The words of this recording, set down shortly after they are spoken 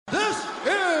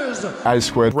I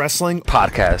Squared Wrestling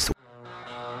Podcast.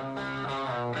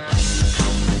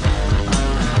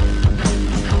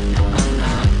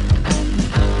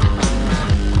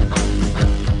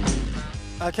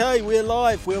 Okay, we're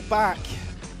live. We're back.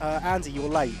 Andy, you're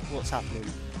late. What's happening?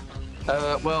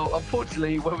 Well,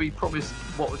 unfortunately, when we promised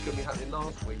what was going to be happening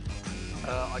last week,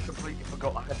 I completely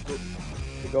forgot I had booked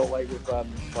to go away with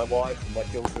my wife and my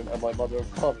children and my mother and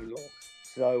father-in-law.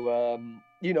 So,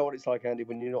 you know what it's like, Andy,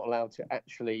 when you're not allowed to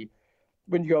actually,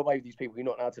 when you go away with these people, you're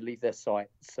not allowed to leave their sight.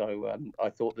 So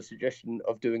I thought the suggestion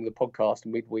of doing the podcast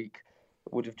midweek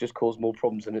would have just caused more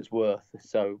problems than it's worth.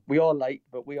 So we are late,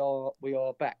 but we are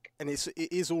back. And it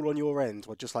is all on your end.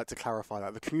 I'd just like to clarify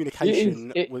that. The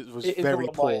communication was very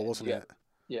poor, wasn't it?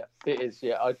 Yeah, it is.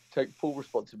 Yeah, I take full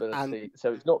responsibility.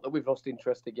 So it's not that we've lost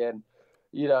interest again.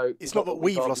 You know, it's not that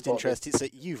we've lost interest. It's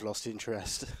that you've lost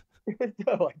interest.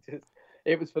 No,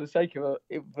 it was for the sake of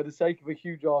a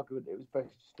huge argument. It was best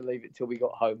just to leave it till we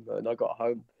got home, and I got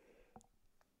home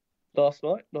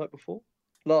night before,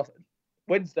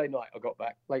 Wednesday night. I got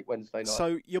back late Wednesday night.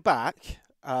 So you're back.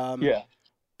 Yeah.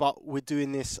 But we're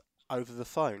doing this over the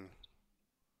phone,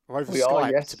 or over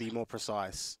Skype, yes. To be more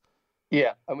precise.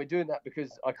 Yeah, and we're doing that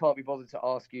because I can't be bothered to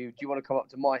ask you, do you want to come up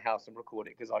to my house and record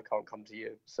it? Because I can't come to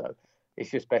you. So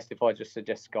it's just best if I just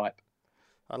suggest Skype.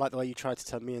 I like the way you tried to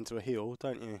turn me into a heel,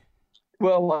 don't you?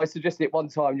 Well, I suggested it one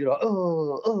time, you're like,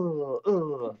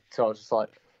 oh. So I was just like,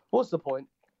 what's the point?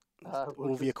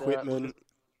 All the equipment.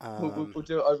 We'll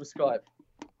do it over Skype.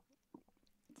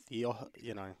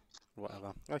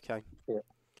 Whatever. Okay.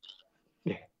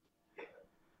 Yeah.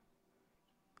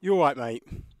 You all right, mate?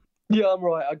 Yeah, I'm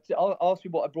right. I'll ask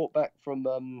you what I brought back from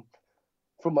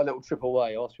my little trip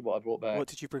away. Ask you what I brought back. What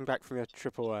did you bring back from your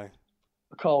trip away?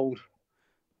 A cold.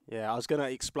 Yeah, I was going to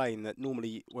explain that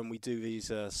normally when we do these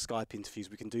Skype interviews,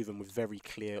 we can do them with very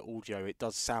clear audio. It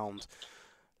does sound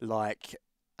like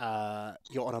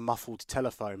you're on a muffled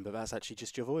telephone, but that's actually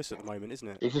just your voice at the moment, isn't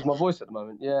it? It's just my voice at the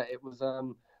moment. Yeah, it was.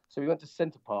 So we went to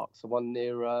Centre Parks, the one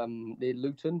near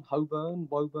Luton,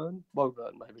 Woburn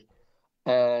maybe.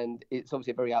 And it's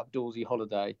obviously a very outdoorsy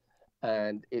holiday,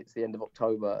 and it's the end of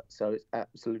October, so it's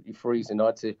absolutely freezing.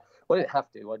 I didn't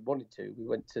have to. I'd wanted to. We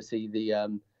went to see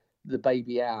the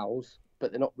baby owls,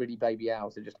 but they're not really baby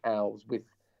owls. They're just owls with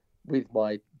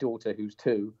my daughter who's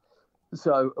 2.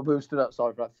 So we were stood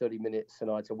outside for about 30 minutes, and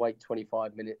I had to wait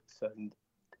 25 minutes and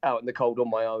out in the cold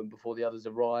on my own before the others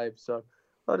arrived. So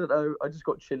I don't know. I just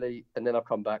got chilly, and then I've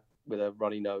come back with a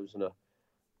runny nose and a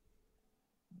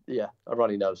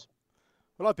runny nose.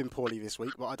 Well, I've been poorly this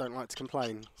week, but I don't like to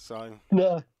complain. So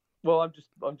no. Well, I'm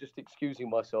just excusing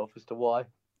myself as to why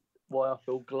I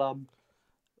feel glum.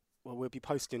 Well, we'll be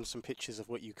posting some pictures of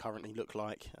what you currently look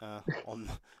like on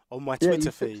my Twitter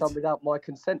feed. Some without my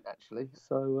consent, actually.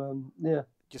 So yeah.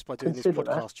 Just by doing this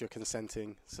podcast, you're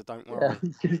consenting, so don't worry.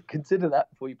 Yeah, consider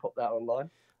that before you pop that online.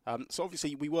 So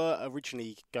obviously, we were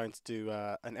originally going to do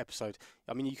an episode.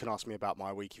 I mean, you can ask me about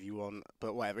my week if you want,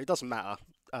 but whatever. It doesn't matter.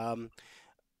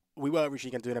 We were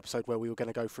originally going to do an episode where we were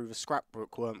going to go through the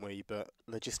scrapbook, weren't we? But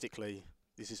logistically,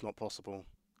 this is not possible.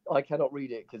 I cannot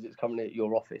read it because it's coming at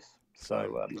your office.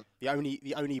 So the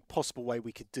only possible way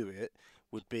we could do it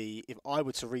would be if I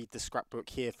were to read the scrapbook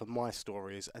here for my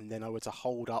stories, and then I were to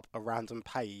hold up a random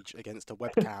page against a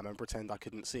webcam and pretend I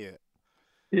couldn't see it.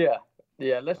 Yeah.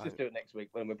 Let's just do it next week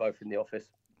when we're both in the office.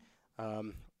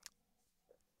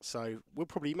 So we'll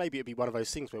probably maybe it'll be one of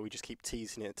those things where we just keep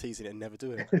teasing it and never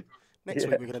do it. Next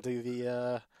week we're going to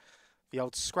do the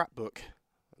old scrapbook.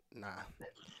 Nah.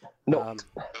 No.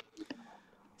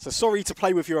 So sorry to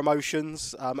play with your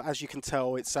emotions. As you can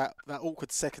tell, it's that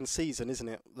awkward second season, isn't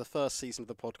it? The first season of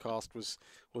the podcast was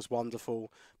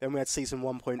wonderful. Then we had season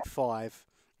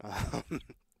 1.5,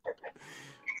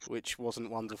 which wasn't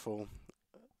wonderful.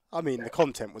 I mean, the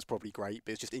content was probably great,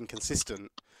 but it's just inconsistent.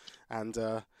 And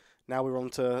now we're on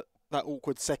to that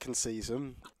awkward second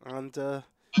season. And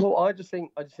well, I just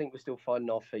think we're still finding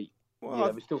our feet.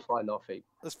 Well, we're still finding our feet.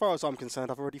 As far as I'm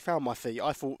concerned, I've already found my feet.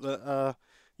 I thought that,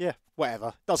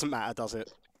 whatever. Doesn't matter, does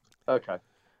it? Okay.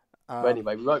 But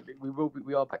anyway,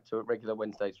 we are back to regular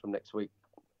Wednesdays from next week.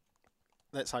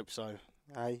 Let's hope so.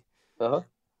 Hey. Uh-huh.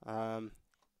 I'm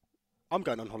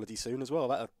going on holiday soon as well.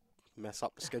 That'll mess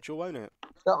up the schedule, won't it?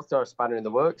 That'll throw a spanner in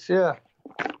the works, yeah.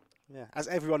 Yeah, as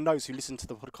everyone knows who listened to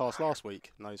the podcast last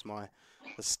week knows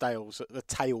the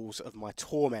tales of my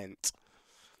torment.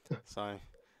 So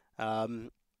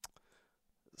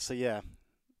yeah.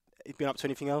 You been up to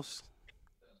anything else?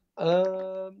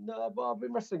 No, but I've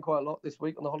been wrestling quite a lot this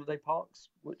week on the holiday parks,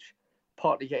 which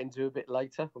partly get into a bit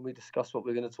later when we discuss what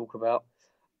we're going to talk about.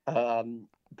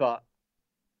 But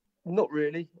not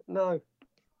really, no.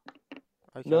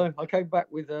 Okay. No, I came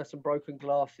back with some broken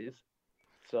glasses.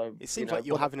 So It seems like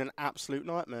you're having an absolute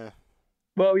nightmare.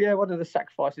 Well, yeah, one of the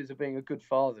sacrifices of being a good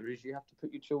father is you have to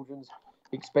put your children's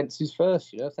expenses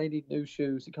first. If they need new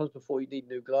shoes, it comes before you need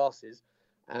new glasses.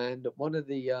 And one of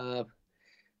the You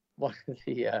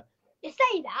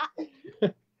say that.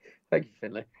 thank you,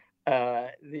 Finley.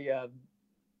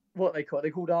 What they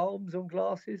called arms on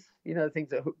glasses. The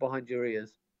things that hook behind your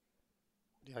ears.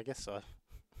 Yeah, I guess so.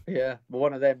 Yeah, well,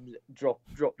 one of them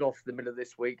dropped off the middle of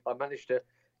this week. I managed to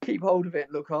keep hold of it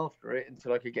and look after it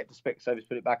until I could get to Specsavers,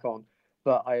 put it back on.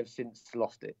 But I have since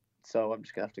lost it. So I'm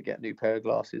just going to have to get a new pair of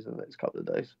glasses in the next couple of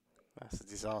days. That's a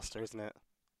disaster, isn't it?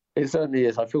 It certainly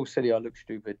is. I feel silly. I look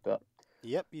stupid, but...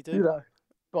 Yep, you do.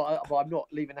 But I'm not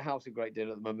leaving the house a great deal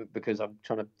at the moment because I'm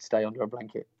trying to stay under a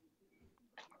blanket.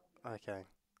 Okay.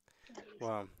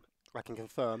 Well, I can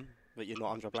confirm that you're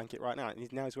not under a blanket right now.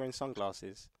 Now he's wearing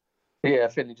sunglasses. Yeah,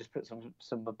 Finley just put some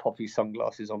Poppy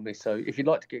sunglasses on me. So if you'd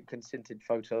like to get a consented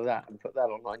photo of that and put that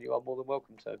online, you are more than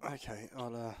welcome to. Okay,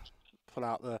 I'll pull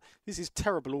out the... This is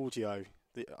terrible audio.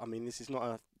 This is not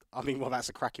a... well, that's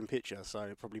a cracking picture, so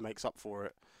it probably makes up for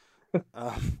it.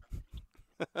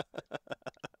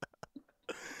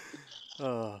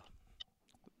 You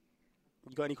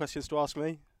got any questions to ask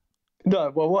me?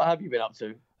 No, well, what have you been up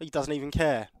to? He doesn't even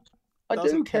care. I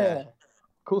do care.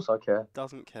 Of course I care.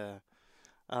 Doesn't care.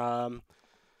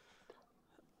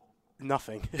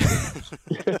 Nothing.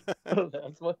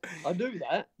 I knew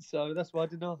that, so that's why I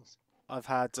didn't ask. I've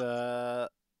had...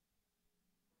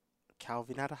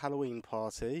 Calvin had a Halloween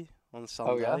party on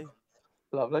Sunday. Oh, yeah?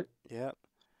 Lovely. Yeah.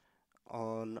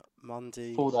 On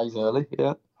Monday... 4 days early,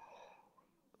 yeah.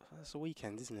 That's a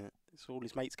weekend, isn't it? So all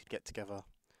his mates could get together.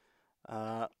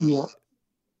 Yeah.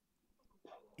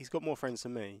 He's got more friends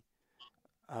than me.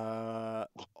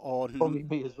 Probably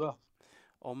me as well.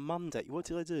 On Monday, what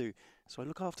did I do? So I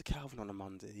look after Calvin on a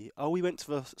Monday. Oh, we went to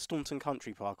the Staunton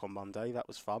Country Park on Monday. That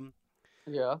was fun.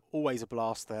 Yeah. Always a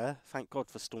blast there. Thank God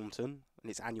for Staunton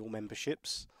and its annual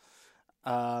memberships.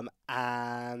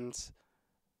 And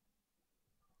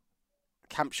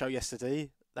camp show yesterday.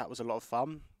 That was a lot of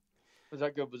fun. Was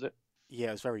that good, was it? Yeah,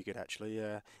 it was very good, actually,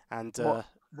 yeah. And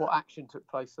what action took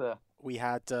place there? We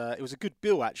had... it was a good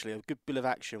bill, actually, a good bill of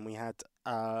action. We had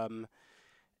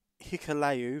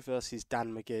Hikuleo versus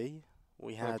Dan McGee.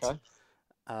 We had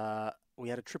a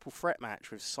triple threat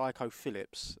match with Psycho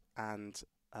Phillips and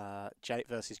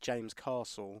versus James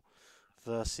Castle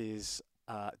versus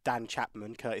Dan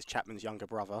Chapman, Curtis Chapman's younger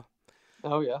brother.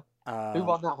 Oh, yeah. Who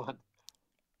won that one?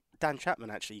 Dan Chapman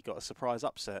actually got a surprise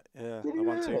upset. Yeah,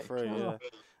 1-2-3. Yeah.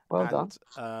 Well done.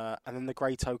 And then the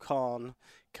Great O'Khan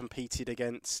competed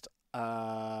against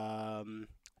Joshua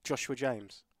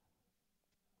James.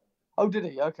 Oh, did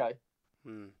he? Okay.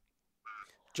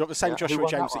 The same Joshua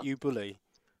James that you bully.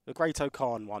 The Great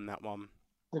O'Khan won that one.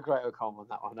 The Great O'Khan won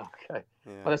that one, okay.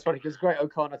 Yeah. Well, that's funny, because Great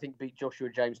O'Khan, I think, beat Joshua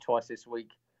James twice this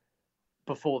week.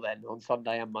 Before then, on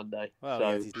Sunday and Monday. Well, so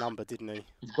he had his number, didn't he?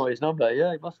 He's got his number,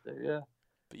 yeah, he must do, yeah.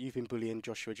 But you've been bullying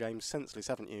Joshua James senseless,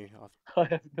 haven't you? I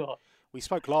have not. We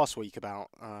spoke last week about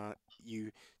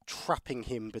you trapping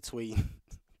him between...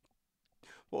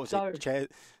 What was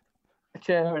it? A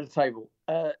chair and a table.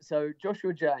 So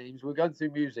Joshua James, we're going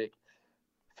through music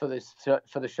for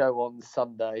the show on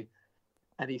Sunday,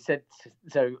 and he said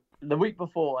so the week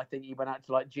before. I think he went out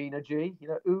to like Gina G.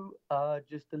 Ooh,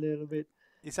 just a little bit.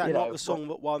 Is that not the song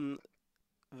that won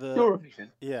the Eurovision?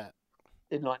 Yeah,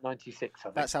 in like '96. I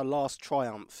think that's our last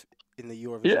triumph in the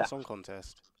Eurovision Song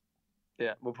Contest.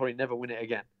 Yeah, we'll probably never win it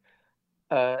again.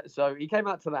 So he came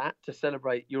out to that to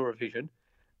celebrate Eurovision.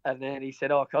 And then he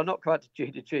said, can I not come out to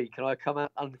Gina G? Can I come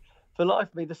out? And for life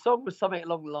of me, the song was something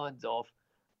along the lines of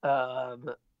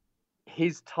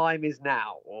His Time Is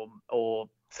Now or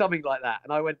something like that.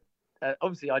 And I went,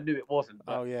 obviously I knew it wasn't.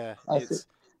 Oh, yeah. I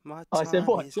said,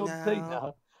 what, John now.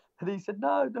 Cena? And he said,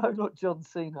 no, not John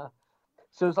Cena.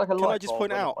 So it's like a Can I just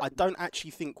point out, I don't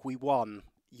actually think we won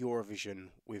Eurovision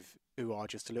with Ooh Ah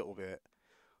Just a Little Bit.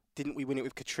 Didn't we win it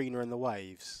with Katrina and the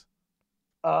Waves?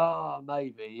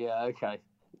 Maybe. Yeah, okay.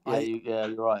 Yeah,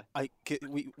 you're right.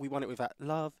 We won it with that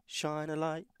Love, Shine a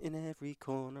Light in Every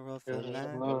Corner of the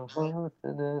Land.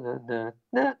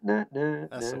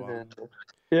 That's the one.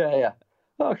 Yeah.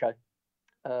 Okay.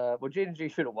 Well, Gina G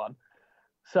should have won.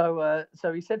 So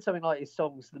he said something like his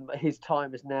songs, His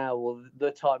Time Is Now, or The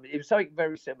Time. It was something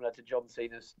very similar to John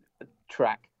Cena's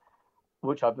track,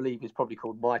 which I believe is probably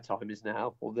called My Time Is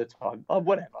Now, or The Time. Oh,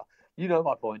 whatever. You know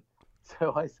my point.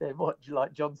 So I said, what, do you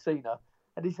like John Cena?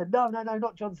 And he said, no,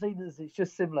 not John Cena's. It's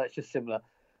just similar.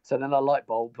 So then a light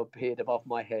bulb appeared above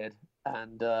my head.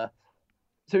 And so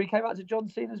he came out to John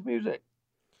Cena's music.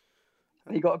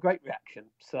 And he got a great reaction.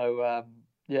 So,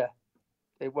 yeah,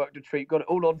 it worked a treat. Got it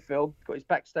all on film. Got his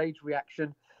backstage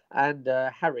reaction. And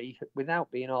Harry,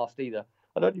 without being asked either,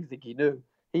 I don't even think he knew,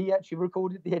 he actually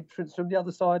recorded the entrance from the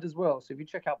other side as well. So if you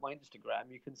check out my Instagram,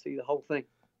 you can see the whole thing.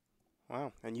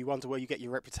 Wow. And you wonder where you get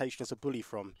your reputation as a bully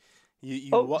from.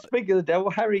 Speaking of the devil,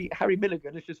 Harry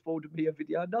Milligan has just forwarded me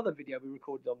another video we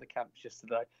recorded on the camps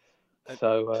yesterday.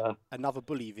 Another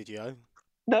bully video?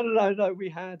 No. We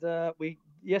had,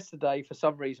 yesterday, for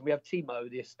some reason, we have Timo,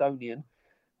 the Estonian.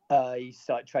 He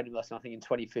started training with us, I think, in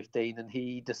 2015, and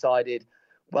he decided,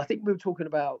 well, I think we were talking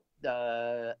about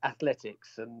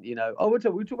athletics and, we were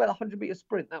talking about the 100-meter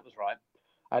sprint, that was right.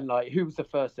 And, who was the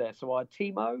first there? So I had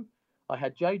Timo, I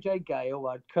had JJ Gale,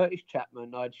 I had Curtis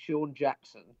Chapman, I had Sean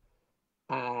Jackson,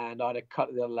 and I had a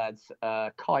couple of the other lads,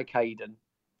 Kai Caden.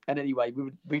 And anyway,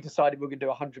 we decided we were going to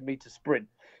do a 100-meter sprint.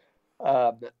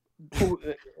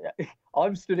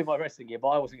 I'm stood in my wrestling gear, but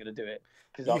I wasn't going to do it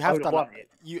because I would have won it.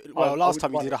 Last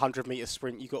time you did a 100-meter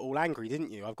sprint, you got all angry,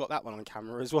 didn't you? I've got that one on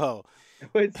camera as well.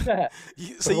 What's that?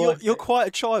 You're quite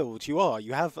a child. You are.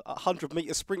 You have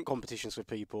 100-meter sprint competitions with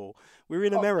people. We're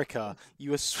in America.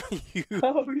 Oh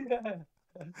yeah.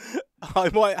 I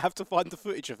might have to find the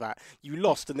footage of that. You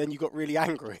lost and then you got really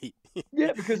angry.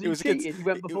 Yeah, because he cheated. He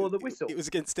went before the whistle. It was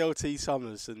against LT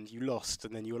Summers and you lost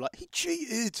and then you were like, he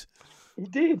cheated. He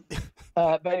did.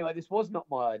 But anyway, this was not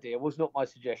my idea. It was not my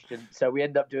suggestion. So we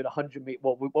ended up doing 100-meter,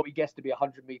 what we guessed to be a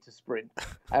 100-meter sprint.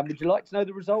 And would you like to know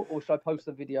the result, or should I post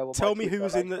the video on Tell me who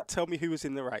was in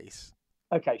the race.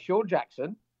 Okay, Sean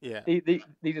Jackson. Yeah.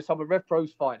 These are some of Rev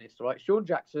Pro's finest, right? Sean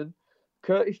Jackson,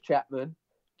 Curtis Chapman,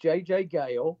 JJ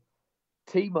Gale,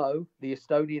 Timo, the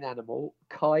Estonian animal,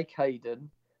 Kai Caden.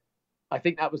 I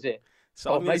think that was it.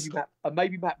 So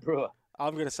maybe Matt Brewer.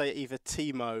 I'm going to say either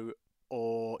Timo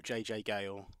or JJ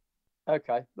Gale.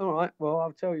 Okay, all right. Well,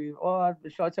 I'll tell you.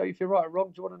 Shall I tell you if you're right or wrong?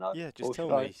 Do you want to know? Yeah, just tell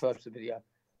me. I post the video.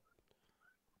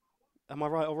 Am I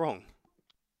right or wrong?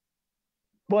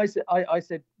 Well, I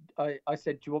said,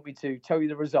 do you want me to tell you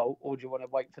the result, or do you want to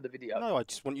wait for the video? No, I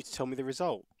just want you to tell me the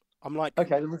result. I'm like,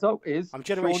 okay, the result is I'm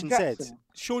Generation Z.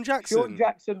 Sean Jackson. Sean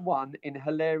Jackson won in a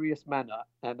hilarious manner,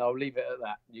 and I'll leave it at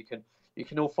that. You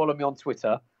can all follow me on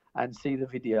Twitter and see the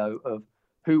video of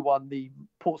who won the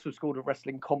Portsmouth School of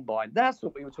Wrestling Combine. That's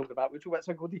what we were talking about. We were talking about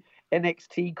something called the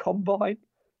NXT Combine.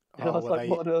 And I was like,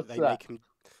 what on earth is that?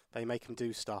 They make him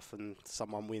do stuff, and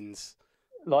someone wins.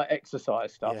 Like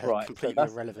exercise stuff, yeah, right? Completely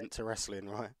irrelevant to wrestling,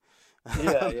 right?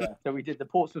 Yeah. So we did the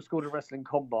Portsmouth School of Wrestling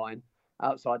Combine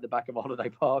outside the back of a holiday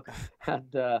park,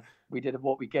 and we did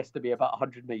what we guessed to be about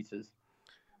 100 meters.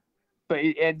 But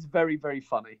it ends very, very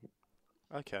funny.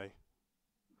 Okay.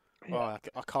 Well,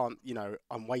 I can't,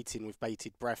 I'm waiting with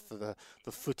bated breath for the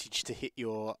footage to hit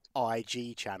your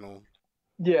IG channel.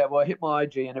 Yeah, well, it hit my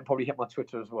IG and it probably hit my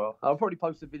Twitter as well. I'll probably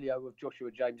post a video of Joshua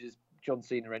James's John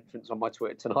Cena entrance on my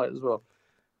Twitter tonight as well.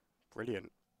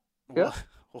 Brilliant. Yeah.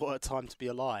 What a time to be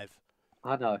alive.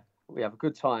 I know. We have a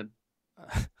good time.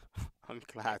 I'm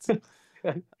glad.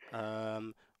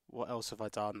 What else have I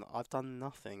done? I've done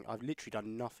nothing. I've literally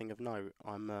done nothing of note.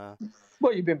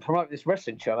 Well, you've been promoting this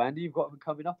wrestling show, Andy. You've got them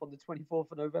coming up on the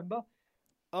 24th of November.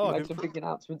 Oh, made some big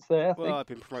announcements there. I've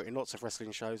been promoting lots of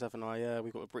wrestling shows, haven't I?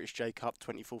 We've got the British J Cup,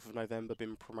 24th of November.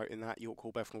 Been promoting that. York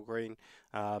Hall, Bethnal Green.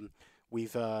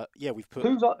 We've put.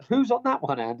 Who's on that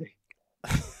one, Andy?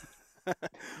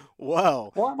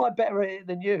 Well, why am I better at it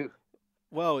than you?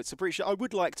 Well, it's a British. I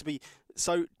would like to be.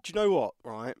 So, do you know what?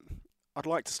 Right. I'd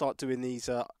like to start doing these.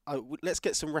 Let's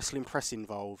get some wrestling press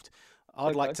involved.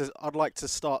 I'd like to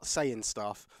start saying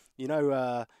stuff.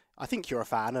 I think you're a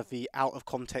fan of the Out of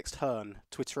Context Hearn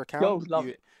Twitter account. Oh, love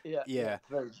it. Yeah.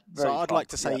 Very, very so I'd fun. like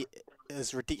to say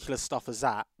as ridiculous stuff as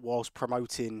that whilst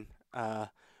promoting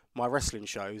my wrestling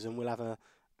shows, and we'll have a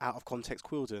Out of Context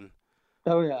Quilden.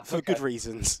 Oh yeah. For good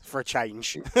reasons, for a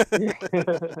change. Yeah,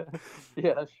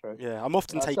 that's true. Yeah, I'm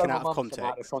often taken out of context.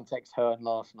 Out of Context Hearn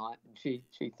last night, and she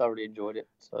thoroughly enjoyed it.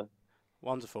 So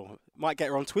wonderful. Might get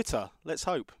her on Twitter. Let's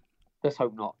hope. Let's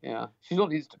hope not. Yeah, she's on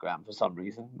Instagram for some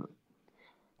reason,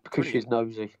 because she's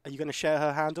nosy. Are you going to share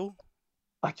her handle?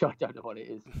 I don't know what it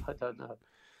is. I don't know.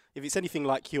 If it's anything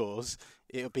like yours,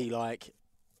 it'll be like,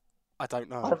 I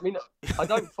don't know. I mean, I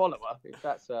don't follow her. If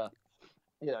that's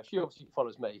she obviously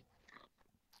follows me.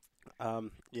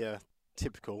 Yeah,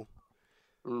 typical.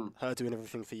 Mm. Her doing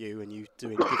everything for you, and you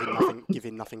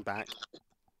giving nothing back.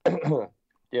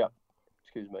 Yeah.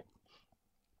 Excuse me.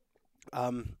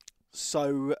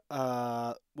 So,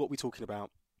 what are we talking about?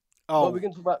 Oh, well, we're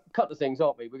going to talk about a couple of things,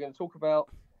 aren't we? We're going to talk about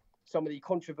some of the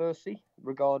controversy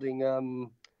regarding,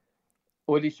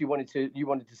 or at least you wanted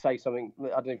to say something. I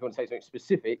don't know if you want to say something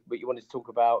specific, but you wanted to talk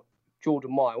about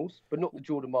Jordan Miles, but not the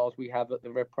Jordan Miles we have at the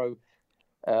RevPro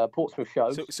Portsmouth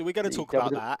shows. So we're going to talk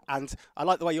about that, and I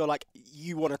like the way you're like,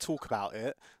 you want to talk about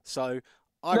it. So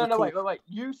No, wait.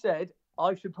 You said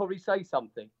I should probably say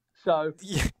something. So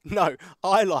yeah, no,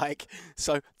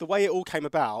 so the way it all came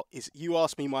about is you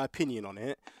asked me my opinion on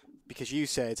it because you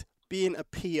said, being a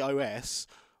POS,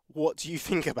 what do you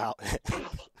think about it?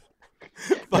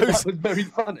 That was very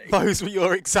funny. Those were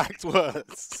your exact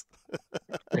words.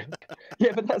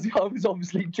 Yeah, but I was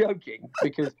obviously joking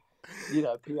because,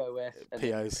 POS and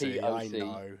POC,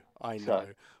 POC. I know.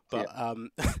 But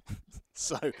yeah.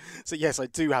 So yes, I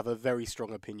do have a very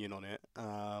strong opinion on it.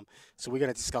 So we're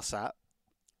going to discuss that.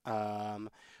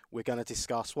 We're going to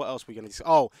discuss, what else we're going to discuss?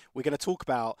 Oh, we're going to talk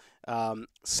about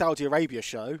Saudi Arabia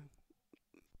show.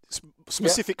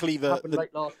 Specifically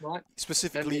late last night.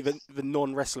 Specifically the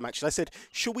non-wrestling matches. I said,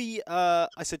 should we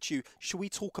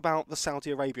talk about the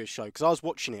Saudi Arabia show? Because I was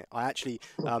watching it. I actually,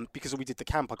 because we did the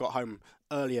camp, I got home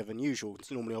earlier than usual.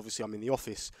 Normally, obviously, I'm in the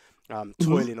office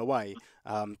toiling away,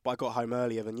 but I got home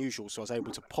earlier than usual, so I was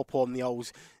able to pop on the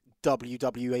old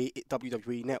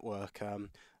WWE network, and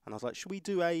I was like, should we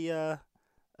do a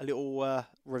little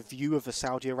review of the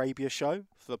Saudi Arabia show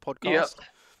for the podcast?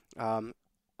 Yep.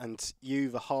 And you,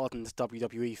 the hardened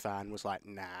WWE fan, was like,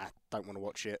 nah, don't want to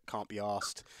watch it, can't be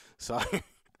arsed. So,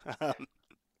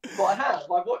 Well, I have.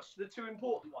 I watched the two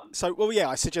important ones. So, well, yeah,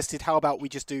 I suggested, how about we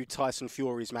just do Tyson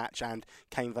Fury's match and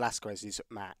Cain Velasquez's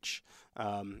match?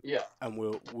 Yeah. And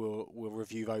we'll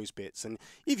review those bits. And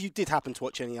if you did happen to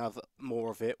watch any other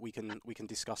more of it, we can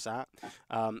discuss that.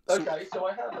 Okay, so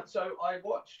I haven't. So I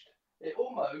watched it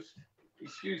almost.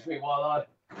 Excuse me while I.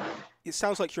 It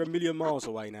sounds like you're a million miles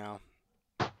away now.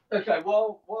 Okay,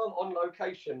 while on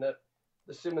location at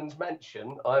the Simmons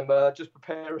Mansion, I'm just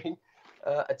preparing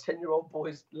a 10-year-old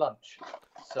boy's lunch.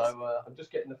 So I'm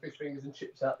just getting the fish fingers and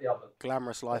chips out the oven.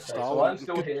 Glamorous lifestyle. Okay, so I'm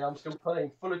still here. I'm still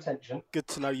paying full attention. Good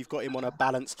to know you've got him on a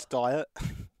balanced diet.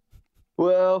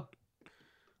 Well,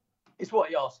 it's what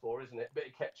he asked for, isn't it? A bit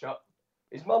of ketchup.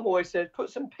 His mum always said, put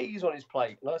some peas on his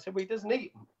plate. And I said, well, he doesn't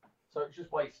eat them. So it's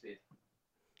just wasted.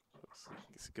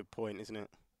 It's a good point, isn't it?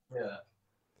 Yeah.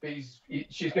 He's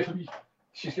going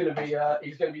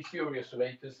to be furious with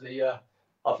me because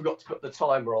I forgot to put the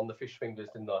timer on the fish fingers,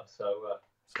 didn't I? So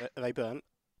are they burnt?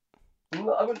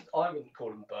 No, I wouldn't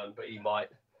call them burnt, but he might.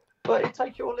 But he'd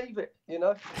take it or leave it,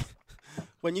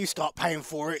 When you start paying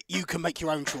for it, you can make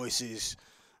your own choices.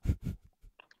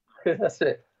 That's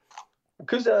it.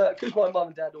 Because my mum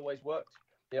and dad always worked,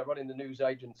 running the news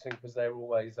agency, because they were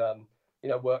always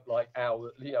work like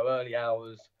hours, early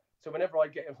hours. So whenever I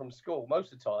get in from school,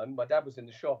 most of the time, my dad was in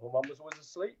the shop and mum was always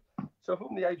asleep. So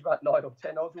from the age of about 9 or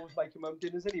 10, I was always making my own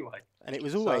dinners anyway. And it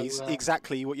was always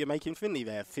exactly what you're making Finley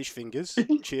there. Fish fingers,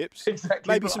 chips,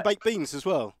 exactly maybe right. some baked beans as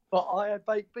well. But I had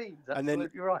baked beans,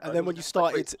 absolutely right. And then when you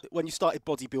started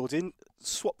bodybuilding,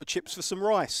 swap the chips for some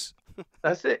rice.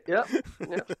 That's it, yeah.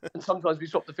 And sometimes we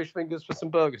swap the fish fingers for some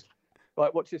burgers.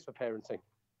 Right, watch this for parenting.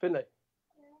 Finley,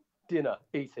 dinner,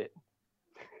 eat it.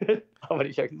 I'm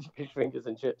only joking, fish fingers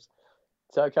and chips.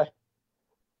 Is that okay?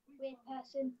 Weird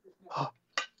person.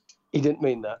 He didn't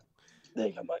mean that. There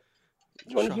you go, mate. Do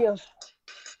you want anything else?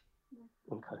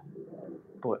 Okay.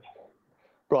 Boy.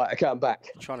 Right, okay, I'm back.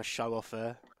 Trying to show off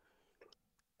there.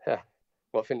 Yeah.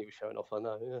 Well, Finley was showing off, I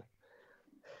know,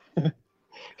 yeah.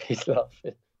 He's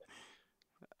laughing.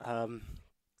 Not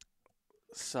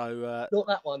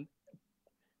that one.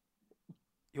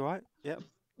 You all right? Yep.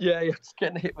 Yeah, just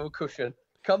getting hit with a cushion.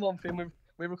 Come on, Finn.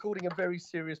 We're recording a very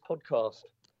serious podcast.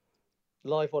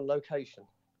 Live on location.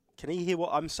 Can he hear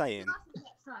what I'm saying?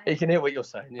 He can hear what you're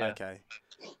saying, yeah. Okay.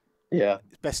 Yeah.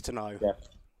 It's best to know.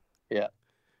 Yeah.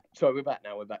 Sorry, we're back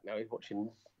now. He's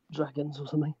watching Dragons or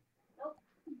something.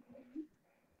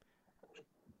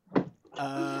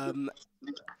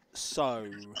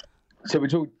 So we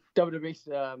talk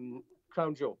WWE's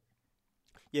Crown Jewel.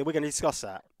 Yeah, we're going to discuss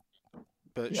that.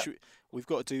 But Yeah. we've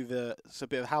got to do it's a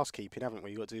bit of housekeeping, haven't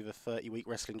we? You've got to do the 30-week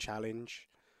wrestling challenge.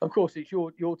 Of course, it's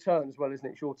your turn as well, isn't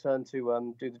it? It's your turn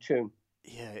to do the tune.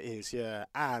 Yeah, it is. Yeah,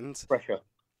 and Pressure.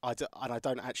 I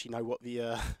don't actually know what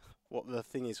the what the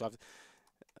thing is. I'm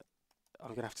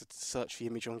gonna have to search the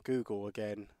image on Google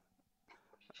again.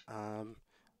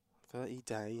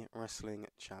 30-day wrestling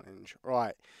challenge.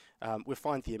 Right. We'll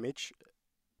find the image.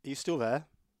 Are you still there?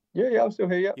 Yeah, I'm still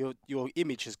here. Yeah. Your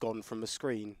image has gone from the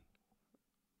screen.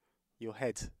 Your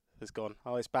head has gone.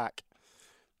 Oh, it's back.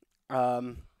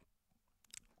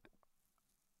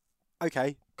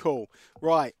 Okay, cool.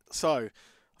 Right, so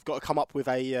I've got to come up with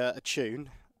a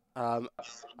tune, and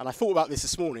I thought about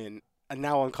this morning, and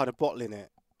now I'm kind of bottling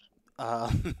it.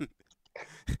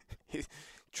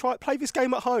 play this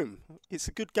game at home. It's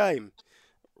a good game.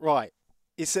 Right.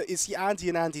 It's the Andy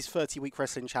and Andy's 30-week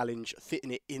wrestling challenge,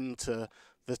 fitting it into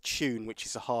the tune, which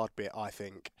is a hard bit, I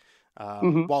think,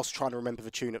 whilst trying to remember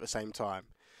the tune at the same time.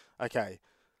 Okay,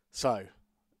 so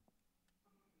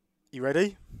you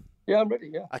ready? Yeah, I'm ready.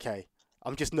 Yeah. Okay,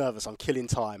 I'm just nervous. I'm killing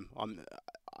time. I'm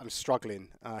struggling.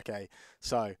 Okay,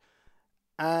 so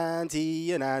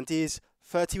Andy and Andy's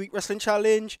 30-week wrestling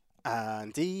challenge.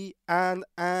 Andy and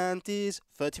Andy's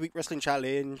 30-week wrestling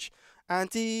challenge.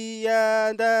 Andy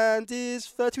and Andy's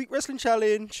 30-week wrestling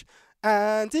challenge.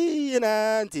 Andy and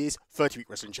Andy's 30-week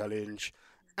wrestling challenge.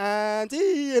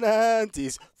 Andy and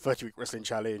Andy's 30-week wrestling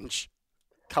challenge.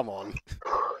 Come on.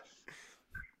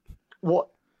 What?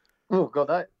 Oh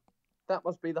god, that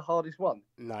must be the hardest one.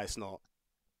 No, it's not.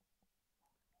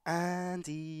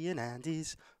 Andy and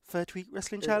Andy's 30-week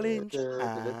wrestling challenge.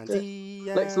 Andy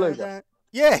and Lex Luger.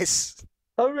 Yes.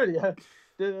 Oh really? Yeah.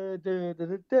 Yeah.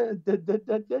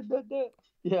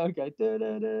 Okay.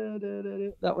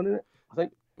 That one, isn't it? I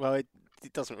think. Well, it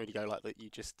doesn't really go like that. You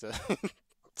just it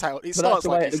But starts that's the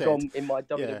way like it you had said. gone in my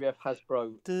WWF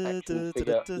Hasbro action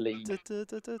figure league.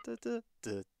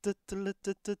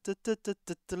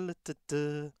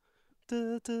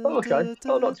 Oh, okay.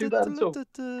 Oh, not too bad at all.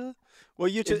 Well,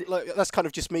 you just like that's kind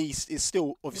of just me. It's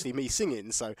still obviously me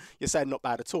singing, so you're saying not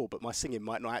bad at all. But my singing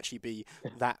might not actually be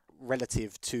that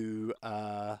relative to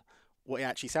what it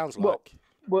actually sounds like.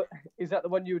 Well, is that the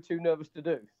one you were too nervous to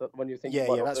do? Is that the one you were thinking?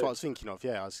 Yeah, that's what I was thinking of.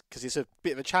 Yeah, because it's a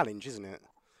bit of a challenge, isn't it?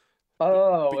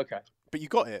 Oh, okay. But you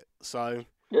got it, so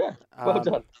Yeah, well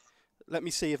done. Let me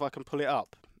see if I can pull it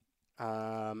up.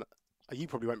 You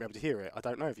probably won't be able to hear it. I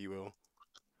don't know if you will.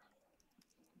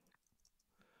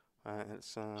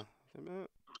 It's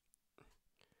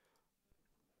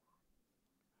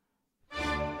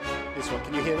this one.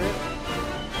 Can you hear it?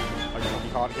 Oh, you probably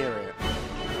can't hear it.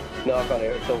 No, I can't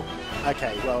hear it at all.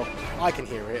 Okay, well, I can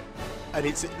hear it, and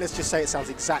let's just say it sounds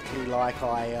exactly like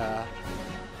I.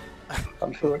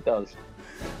 I'm sure it does.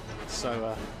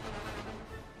 So,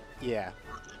 yeah.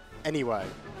 Anyway,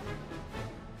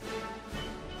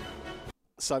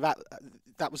 so that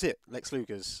was it. Lex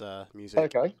Luger's music.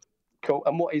 Okay, cool.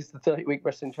 And what is the 30-week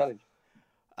wrestling challenge?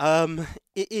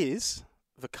 It is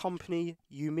The Company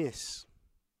You Miss.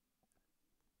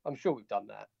 I'm sure we've done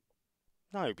that.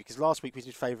 No, because last week we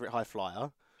did Favourite High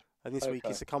Flyer, and this week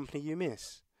Okay. is The Company You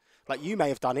Miss. Like, you may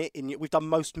have done it, we've done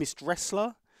Most Missed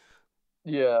Wrestler,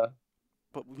 Yeah,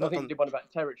 but we've I not think done... we did one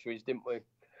about territories, didn't we?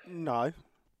 No.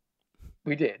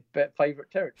 We did, but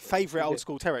favourite territory. Favourite We old did.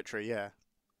 school territory, yeah.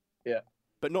 Yeah.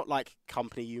 But not like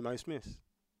Company You Most Miss.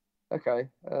 Okay.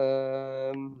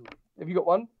 Have you got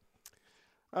one?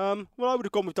 Well, I would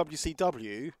have gone with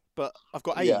WCW, but I've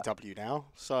got Yeah. AEW now,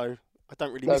 so I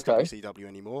don't really miss Okay. WCW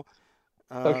anymore.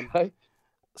 Okay.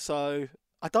 So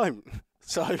I don't.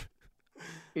 So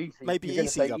Easy. maybe You're gonna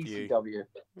say ECW. ECW.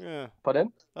 yeah,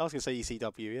 Pardon? I was going to say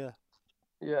ECW, yeah.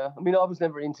 Yeah. I mean, I was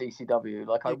never into ECW.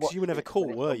 Like, I Yeah, 'cause watched you were never it cool,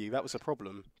 when it were was- you? That was a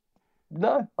problem.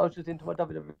 No, I was just into my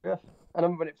WWF. And I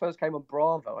remember when it first came on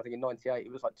Bravo, I think in '98,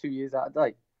 it was like 2 years out of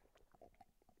date.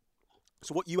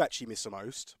 So what you actually miss the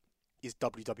most is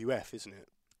WWF, isn't it?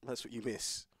 That's what you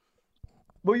miss.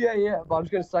 Well, yeah. But I was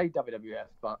going to say WWF,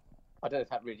 but I don't know if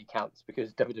that really counts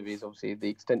because WWE is obviously the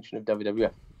extension of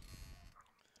WWF.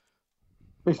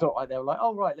 It's not like they were like,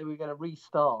 oh, right, then we're going to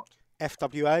restart.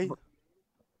 FWA?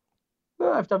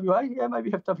 FWA, yeah,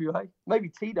 maybe FWA. Maybe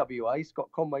TWA,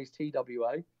 Scott Conway's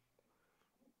TWA.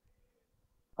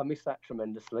 I miss that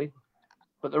tremendously.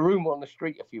 But the rumour on the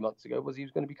street a few months ago was he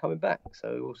was going to be coming back,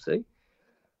 so we'll see.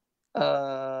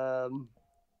 I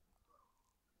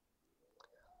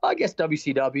guess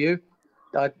WCW.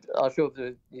 I feel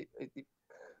the.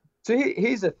 So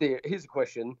here's a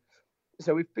question.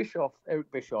 So if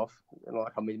Eric Bischoff, and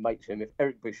like I mean, mate to him, if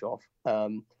Eric Bischoff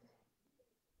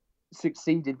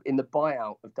succeeded in the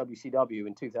buyout of WCW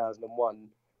in 2001,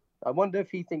 I wonder if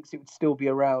he thinks it would still be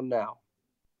around now.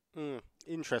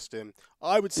 Interesting.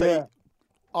 I would say, Yeah.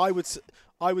 I would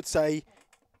say,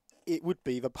 it would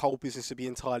be. The whole business would be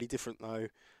entirely different, though.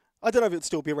 I don't know if it'd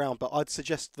still be around, but I'd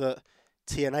suggest that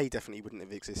TNA definitely wouldn't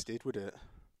have existed, would it?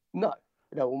 No,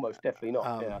 almost definitely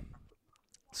not. Yeah.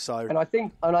 So. And I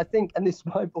think, and this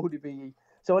might probably be.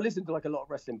 So I listen to like a lot of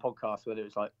wrestling podcasts, whether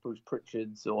it's like Bruce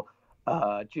Pritchard's or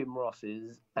Jim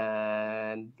Ross's,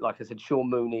 and like I said, Sean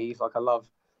Mooney's. Like I love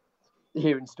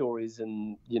hearing stories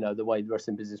and the way the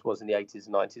wrestling business was in the 80s,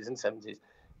 90s, and 70s.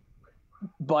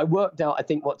 But I worked out, I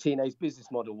think, what TNA's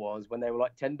business model was when they were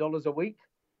like $10 a week.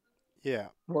 Yeah.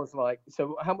 Was like,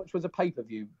 so how much was a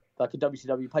pay-per-view, like a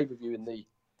WCW pay-per-view in the?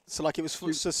 So like it was.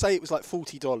 So say it was like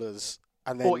 $40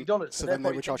 and then $40. so then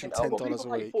they were charging $10 a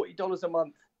week. $40 a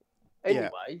month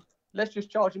anyway. Let's just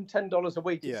charge them $10 a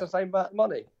week. It's the same amount of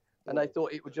money, and they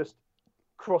thought it would just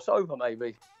cross over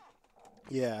maybe.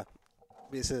 Yeah,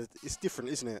 it's different,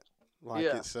 isn't it? Like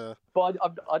it's. But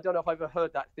I don't know if I've ever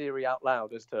heard that theory out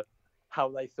loud as to how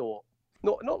they thought.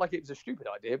 Not like it was a stupid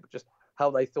idea, but just how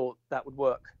they thought that would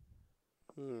work.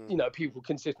 You know, people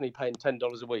consistently paying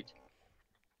 $10 a week.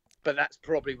 But that's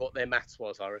probably what their maths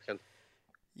was, I reckon.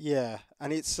 Yeah,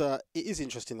 and it is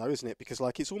interesting though, isn't it? Because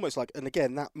like it's almost like, and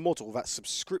again, that model, that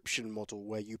subscription model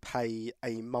where you pay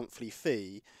a monthly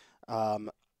fee,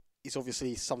 is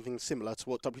obviously something similar to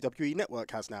what WWE Network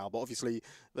has now. But obviously,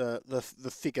 the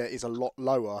figure is a lot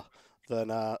lower than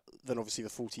obviously the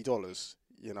 $40.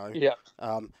 You know. Yeah.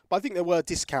 But I think there were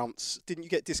discounts. Didn't you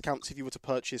get discounts if you were to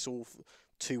purchase all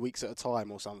 2 weeks at a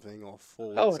time or something, or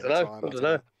 4 weeks at a time? I don't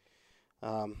know.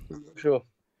 I'm not sure.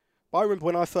 But I remember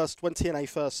when TNA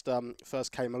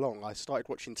first came along, I started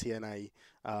watching TNA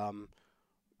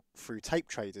through tape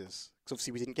traders, because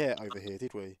obviously we didn't get it over here,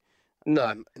 did we?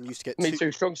 No. And used to get Me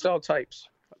too. Strong Style tapes.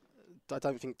 I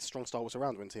don't think Strong Style was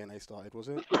around when TNA started, was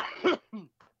it?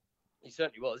 He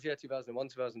certainly was. Yeah, 2001,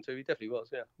 2002. He definitely was.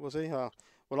 Yeah. Was he? Well,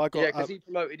 I got. Yeah, because he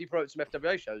promoted some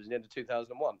FWA shows in the end of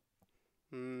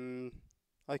 2001.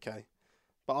 Okay.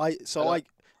 But I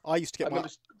used to get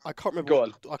I can't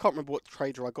remember. I can't remember what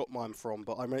trader I got mine from,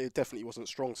 but I mean it definitely wasn't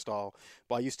Strong Style.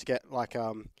 But I used to get like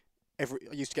I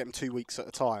used to get them 2 weeks at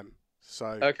a time.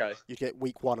 So you'd get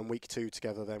week 1 and week 2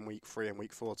 together, then week 3 and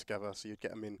week 4 together. So you'd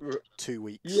get them in 2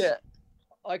 weeks. Yeah,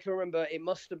 I can remember it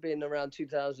must have been around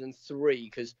 2003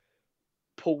 because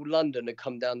Paul London had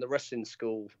come down the wrestling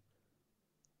school.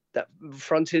 That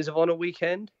Frontiers of Honor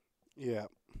weekend. Yeah.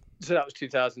 So that was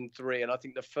 2003, and I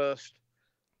think the first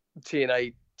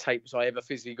TNA tapes I ever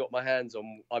physically got my hands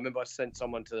on, I remember I sent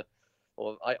someone to,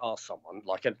 or I asked someone,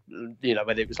 like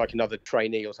whether it was like another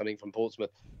trainee or something from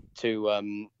Portsmouth,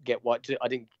 to get what.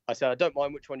 I said I don't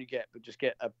mind which one you get, but just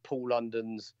get a Paul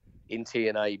London's in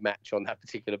TNA match on that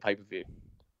particular pay-per-view.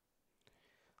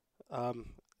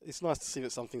 It's nice to see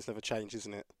that some things never change,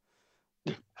 isn't it?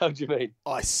 How do you mean?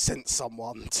 I sent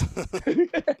someone.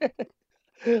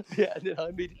 Yeah, and then I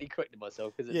immediately corrected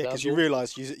myself because you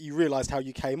realised how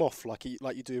you came off like you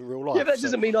do in real life. Yeah, that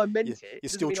doesn't mean I meant it. You're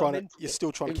still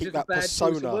trying to keep that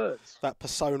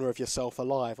persona of yourself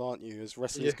alive, aren't you? As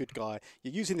wrestling's good guy,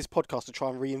 you're using this podcast to try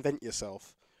and reinvent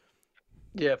yourself.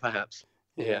 Yeah, perhaps.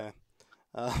 Yeah.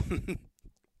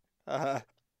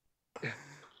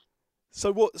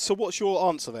 So what's your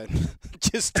answer then?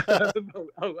 Just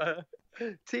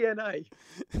TNA.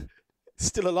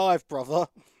 Still alive, brother.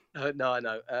 No, I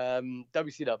know.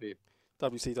 WCW.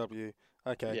 WCW.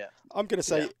 Okay. Yeah. I'm gonna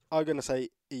say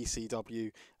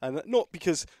ECW, and not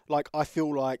because like I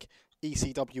feel like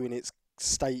ECW in its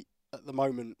state at the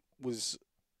moment was.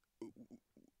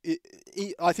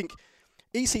 I think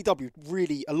ECW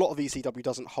really, a lot of ECW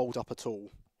doesn't hold up at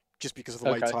all, just because of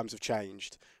the way times have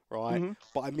changed, right? Mm-hmm.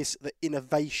 But I miss the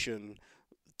innovation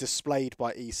displayed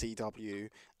by ECW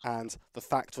and the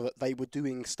fact that they were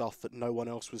doing stuff that no one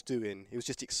else was doing. It was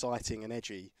just exciting and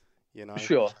edgy, you know.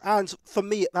 Sure. And for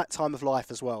me at that time of life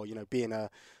as well, you know, being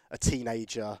a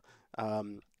teenager,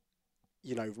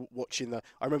 you know, watching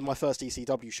I remember my first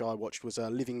ECW show I watched was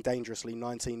Living Dangerously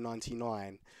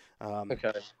 1999.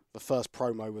 The first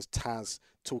promo was Taz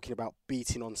talking about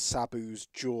beating on Sabu's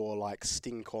jaw like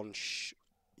stink on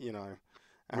you know.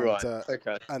 And, right.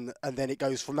 And then it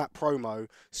goes from that promo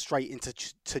straight into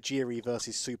Tajiri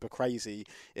versus Super Crazy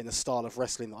in a style of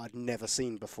wrestling that I'd never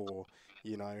seen before,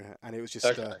 you know. And it was just,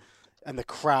 and the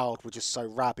crowd were just so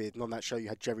rabid. And on that show you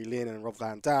had Jerry Lynn and Rob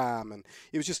Van Dam, and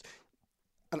it was just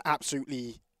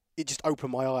it just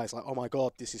opened my eyes. Like, oh my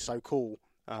God, this is so cool.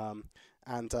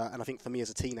 And I think for me as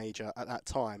a teenager at that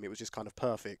time, it was just kind of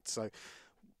perfect. So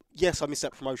yes, I miss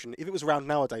that promotion. If it was around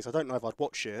nowadays, I don't know if I'd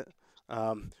watch it.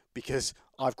 Because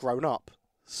I've grown up,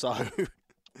 so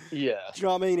yeah. Do you know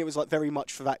what I mean? It was like very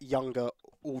much for that younger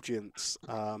audience,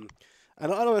 and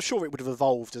I'm sure it would have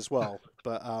evolved as well.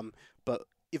 But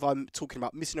if I'm talking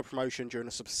about missing a promotion during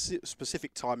a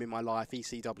specific time in my life,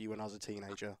 ECW when I was a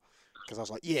teenager, because I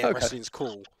was like, wrestling's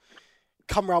cool.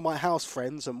 Come round my house,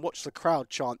 friends, and watch the crowd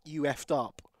chant "You effed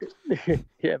up."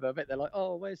 Yeah, but I bet they're like,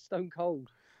 "Oh, where's Stone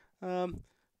Cold?" I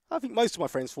think most of my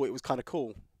friends thought it was kind of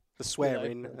cool. The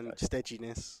swearing and just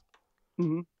edginess.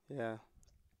 Mm-hmm. Yeah.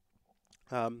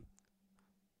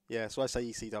 Yeah, so I say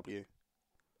ECW.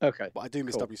 Okay. But I do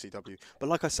miss WCW. But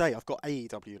like I say, I've got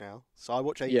AEW now. So I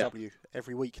watch AEW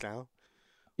every week now.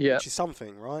 Yeah. Which is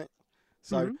something, right?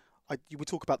 So you would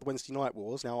talk about the Wednesday Night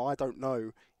Wars. Now, I don't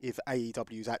know if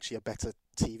AEW is actually a better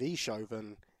TV show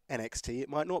than NXT, it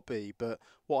might not be. But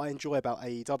what I enjoy about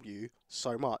AEW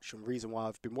so much, and the reason why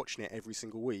I've been watching it every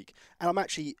single week, and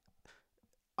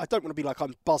I don't want to be like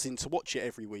I'm buzzing to watch it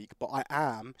every week, but I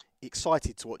am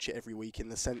excited to watch it every week in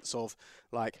the sense of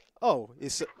like, oh,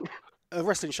 it's a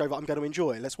wrestling show that I'm going to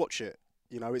enjoy. Let's watch it.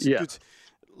 It's good.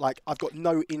 Like, I've got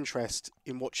no interest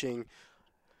in watching.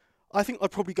 I think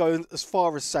I'd probably go as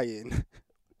far as saying,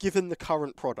 given the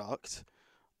current product,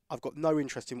 I've got no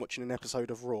interest in watching an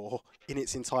episode of Raw in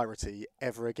its entirety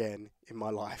ever again in my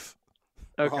life.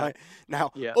 Okay. Right?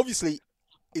 Now, obviously,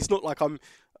 it's not like I'm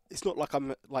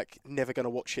like never going to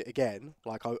watch it again.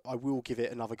 Like I will give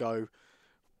it another go,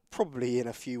 probably in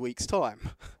a few weeks' time.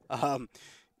 I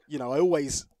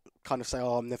always kind of say,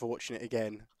 "Oh, I'm never watching it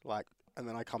again," like, and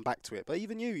then I come back to it. But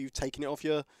even you've taken it off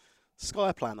your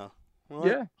Sky planner, right?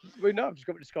 Yeah, well, no, I've just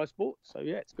got rid of Sky Sports, so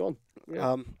yeah, it's gone.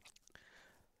 Yeah.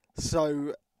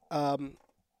 So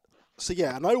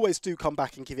yeah, and I always do come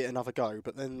back and give it another go,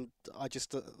 but then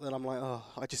then I'm like, oh,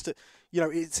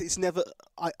 it's never.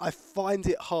 I find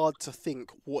it hard to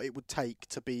think what it would take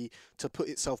to put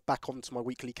itself back onto my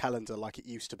weekly calendar like it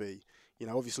used to be.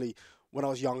 Obviously, when I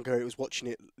was younger, it was watching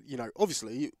it.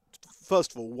 Obviously,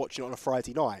 first of all, watching it on a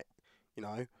Friday night.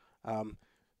 I'm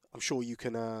sure you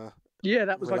can. Yeah,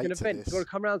 that was like an event. You've got to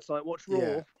come around tonight, watch Raw.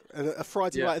 Yeah. A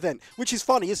Friday night event, which is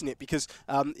funny, isn't it? Because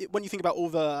when you think about all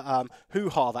the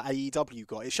hoo-ha that AEW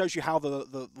got, it shows you how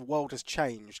the world has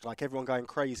changed. Like, everyone going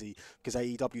crazy because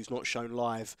AEW's not shown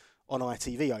live on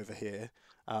ITV over here.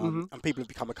 And people have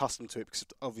become accustomed to it because,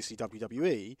 obviously,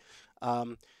 WWE.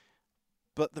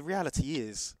 But the reality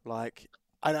is, like,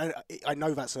 I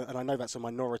know that's a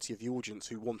minority of the audience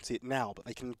who want it now, but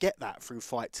they can get that through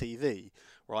Fight TV,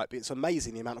 right? But it's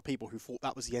amazing the amount of people who thought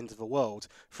that was the end of the world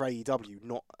for AEW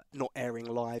not airing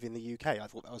live in the UK. I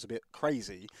thought that was a bit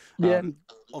crazy. Yeah,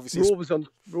 obviously,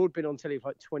 Raw had been on telly for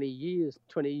like 20 years,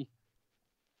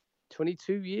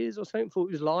 22 years or something. Thought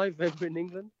it was live over in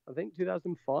England. I think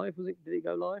 2005 was it? Did it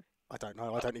go live? I don't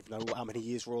know. I don't even know how many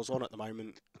years Raw's on at the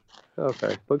moment.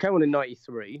 Okay, but it came on in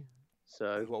 '93.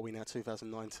 So what are we now?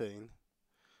 2019.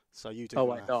 So you do. Oh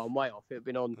wait, no, I'm way off. It had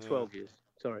been on 12 years.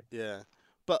 Sorry. Yeah,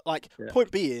 but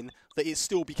point being that it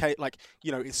still became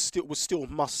it was still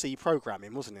must see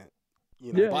programming, wasn't it?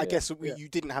 But I guess you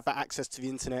didn't have that access to the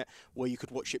internet where you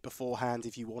could watch it beforehand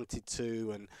if you wanted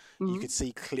to, and you could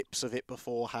see clips of it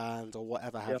beforehand or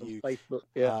whatever have you. Facebook.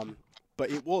 Yeah.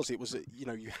 But it was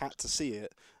you had to see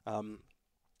it.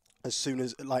 As soon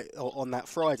as on that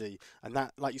Friday, and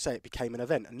that, like you say, it became an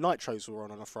event, and Nitros were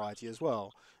on a Friday as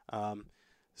well.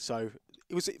 So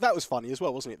that was funny as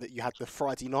well, wasn't it? That you had the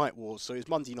Friday Night Wars. So it was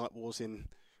Monday Night Wars in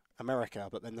America,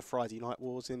 but then the Friday Night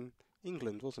Wars in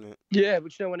England, wasn't it? Yeah,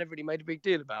 which no one ever really made a big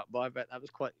deal about, but I bet that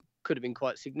was could have been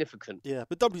quite significant. Yeah,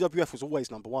 but WWF was always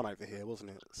number one over here,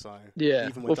 wasn't it? So yeah.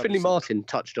 Well, Finley Martin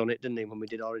touched on it, didn't he, when we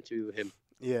did our interview with him?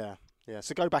 Yeah.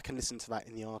 So go back and listen to that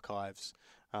in the archives.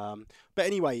 But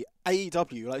anyway,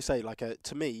 AEW, like I say,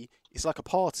 to me, it's like a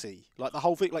party. Like the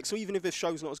whole thing. Like, so even if this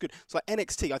show's not as good, it's like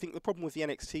NXT. I think the problem with the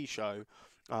NXT show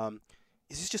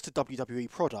is it's just a WWE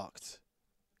product,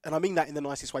 and I mean that in the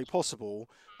nicest way possible.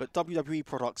 But WWE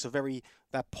products are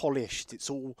they're polished. It's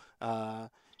all I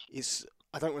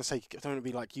don't want to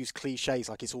be like use cliches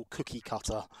like it's all cookie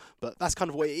cutter, but that's kind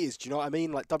of what it is. Do you know what I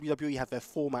mean? Like WWE have their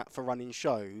format for running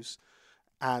shows,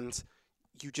 and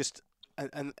you just.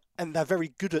 And they're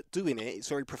very good at doing it. It's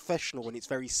very professional and it's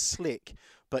very slick,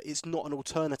 but it's not an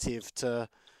alternative to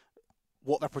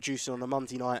what they're producing on a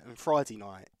Monday night and Friday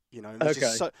night. There's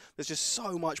just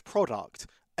so much product,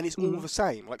 and it's all the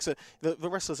same. Like, so the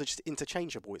wrestlers are just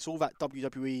interchangeable. It's all that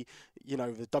WWE,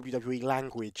 the WWE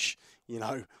language,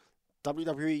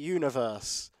 WWE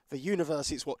universe, the universe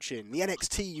it's watching, the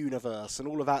NXT universe, and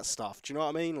all of that stuff. Do you know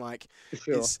what I mean? Like,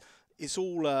 sure. It's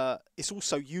all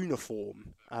so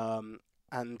uniform,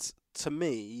 and to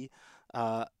me,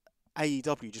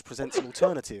 AEW just presents an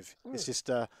alternative. It's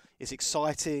just it's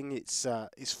exciting, it's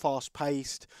fast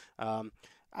paced, and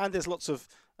there's lots of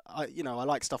I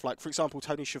like stuff like, for example,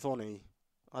 Tony Schiavone.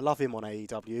 I love him on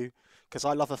AEW because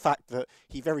I love the fact that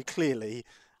he very clearly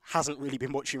hasn't really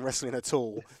been watching wrestling at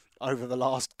all over the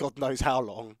last God knows how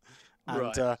long,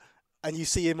 and. Right. And you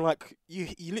see him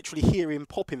you literally hear him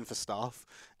popping for stuff,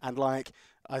 and like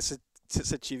I said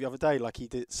to you the other day, like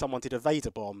someone did a Vader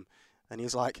bomb, and he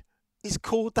was like, "It's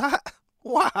called that?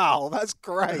 Wow, that's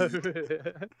great."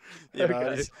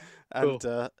 Okay. And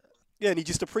and he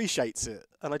just appreciates it,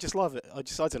 and I just love it. I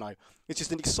don't know, it's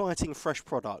just an exciting, fresh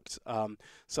product.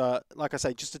 So like I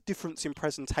say, just a difference in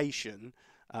presentation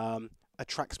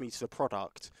attracts me to the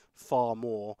product far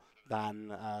more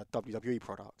than WWE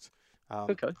product.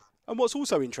 Okay. And what's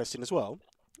also interesting as well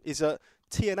is that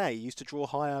TNA used to draw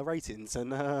higher ratings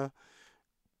than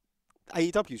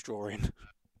AEW's drawing.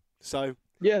 So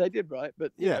Yeah, they did, right?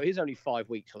 But you Yeah. know, he's only 5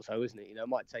 weeks or so, isn't it? You know, it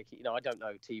might take. You know, I don't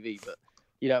know TV, but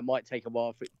you know, it might take a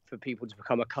while for people to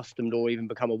become accustomed or even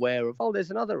become aware of. Oh,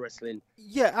 there's another wrestling.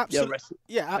 yeah, absolutely.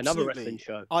 Yeah, Yeah, another absolutely. wrestling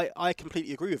show. I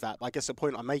completely agree with that. But I guess the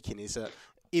point I'm making is that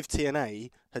if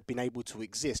TNA had been able to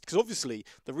exist, because obviously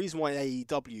the reason why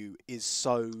AEW is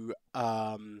so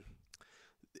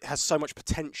has so much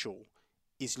potential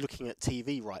is looking at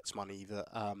TV rights money that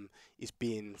is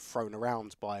being thrown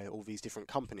around by all these different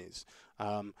companies,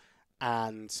 and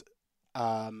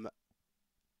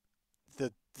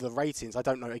the ratings. I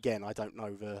don't know. Again, I don't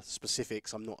know the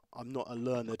specifics. I'm not a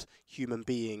learned human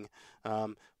being,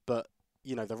 but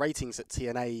you know the ratings that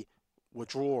TNA were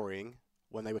drawing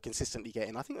when they were consistently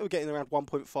getting. I think they were getting around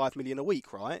 1.5 million a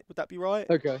week, right? Would that be right?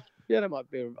 Okay. Yeah, that might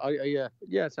be. Yeah,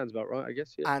 it sounds about right. I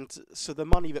guess. Yeah. And so the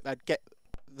money that they'd get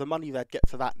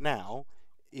for that now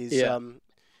is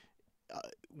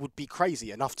would be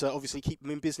crazy enough to obviously keep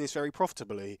them in business very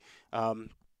profitably.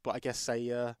 But I guess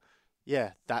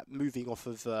that moving off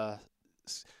of the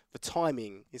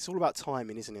timing, it's all about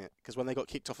timing, isn't it? Because when they got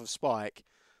kicked off of Spike,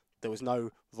 there was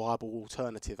no viable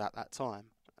alternative at that time,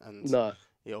 and No.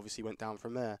 it obviously went down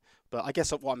from there. But I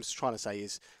guess what I'm trying to say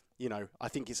is, you know, I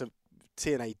think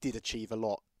TNA did achieve a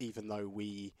lot, even though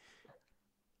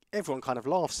everyone kind of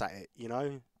laughs at it, you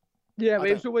know. Yeah, but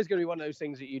it's always going to be one of those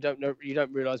things that you don't know, you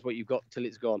don't realise what you've got till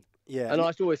it's gone. Yeah, And I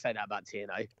used to always say that about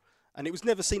TNA. And it was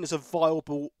never seen as a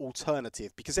viable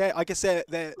alternative because I guess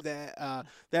their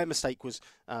mistake was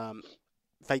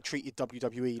they treated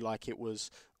WWE like it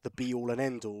was the be all and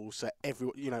end all. So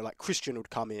like Christian would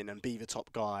come in and be the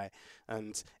top guy,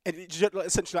 and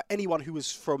essentially like anyone who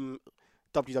was from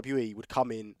WWE would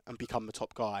come in and become the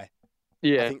top guy.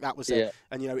 Yeah, I think that was it.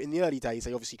 And you know, in the early days,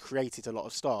 they obviously created a lot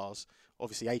of stars.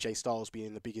 Obviously, AJ Styles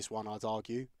being the biggest one, I'd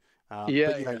argue. But you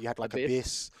know, you had like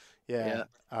Abyss.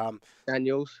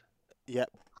 Daniels.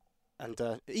 Yep. And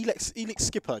Elix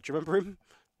Skipper, do you remember him?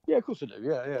 Yeah, of course I do.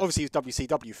 Yeah. Obviously, he's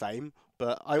WCW fame,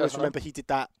 but I always remember he did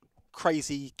that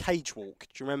crazy cage walk.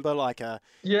 Do you remember? Like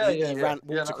he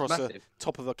walked across the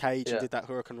top of a cage and did that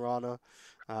Hurricane Rana.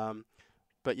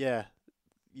 But yeah,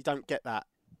 you don't get that.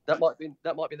 That might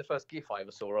be the first GIF I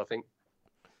ever saw, I think.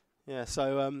 Yeah.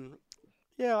 So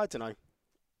I don't know.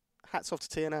 Hats off to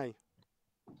TNA.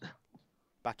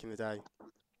 Back in the day.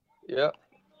 Yeah.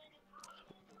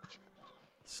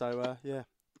 So you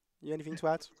anything to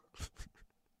add?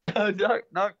 No.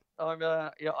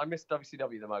 I miss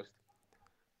WCW the most.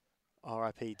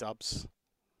 R.I.P. Dubs.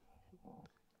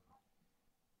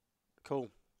 Cool.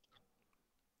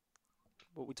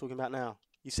 What are we talking about now?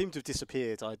 You seem to have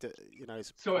disappeared.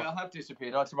 Sorry, I have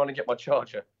disappeared. I had to run and get my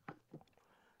charger.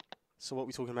 So what are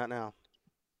we talking about now?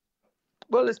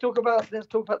 Well, let's talk about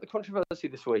the controversy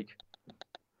this week.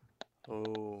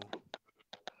 Oh.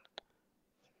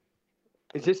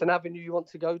 Is this an avenue you want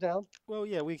to go down? Well,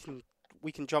 yeah, we can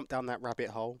jump down that rabbit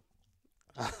hole.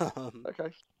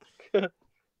 Okay.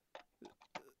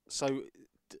 So,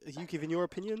 are you giving your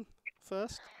opinion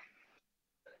first?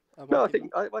 No, I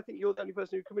think you're the only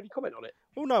person who can really comment on it.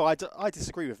 Well, no, I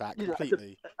disagree with that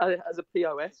completely. As a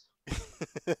POS.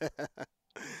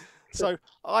 So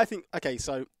I think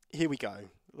so here we go.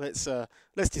 Let's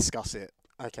discuss it.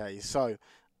 Okay, so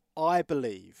I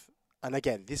believe, and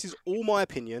again, this is all my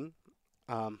opinion.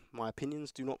 My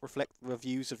opinions do not reflect the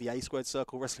views of the A Squared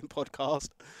Circle Wrestling Podcast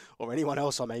or anyone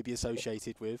else I may be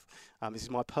associated with. This is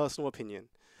my personal opinion.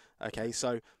 Okay,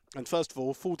 so, and first of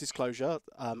all, full disclosure,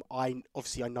 I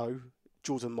know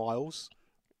Jordan Miles,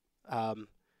 and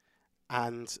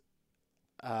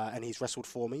he's wrestled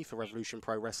for me for Revolution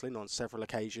Pro Wrestling on several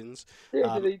occasions.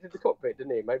 Yeah, he did the cockpit,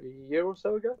 didn't he? Maybe a year or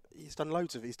so ago? He's done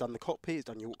the cockpit, he's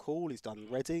done York Hall, he's done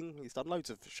Reading, he's done loads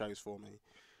of shows for me.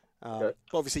 But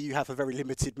obviously you have a very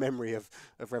limited memory of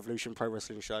Revolution Pro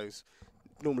Wrestling shows.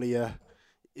 Normally,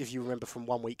 if you remember from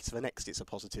 1 week to the next, it's a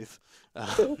positive.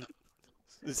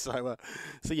 So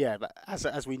yeah, but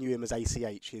as we knew him as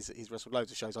ACH, he's wrestled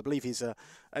loads of shows. I believe he's an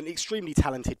extremely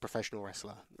talented professional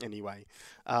wrestler anyway.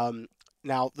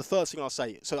 Now, the first thing I'll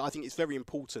say, so I think it's very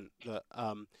important that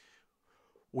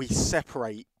we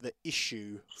separate the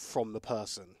issue from the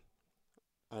person.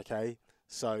 Okay?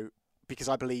 So, because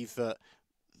I believe that,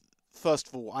 first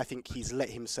of all, I think he's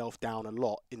let himself down a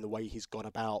lot in the way he's gone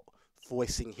about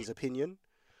voicing his opinion.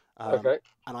 Okay.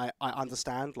 And I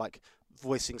understand, like,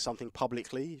 voicing something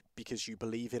publicly because you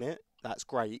believe in it, that's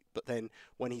great. But then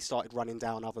when he started running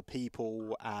down other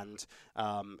people and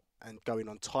going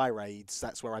on tirades,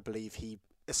 that's where I believe he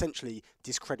essentially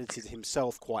discredited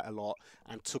himself quite a lot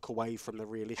and took away from the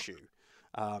real issue.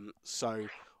 So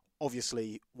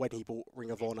obviously, when he brought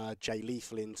Ring of Honor, Jay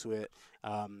Lethal into it,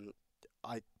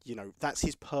 that's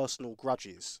his personal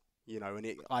grudges,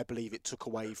 and I believe it took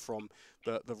away from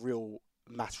the real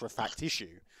matter of fact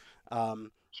issue. And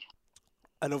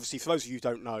obviously, for those of you who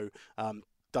don't know,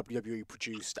 WWE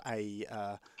produced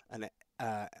a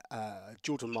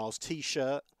Jordan Miles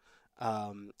T-shirt,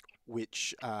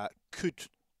 which could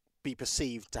be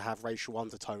perceived to have racial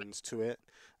undertones to it.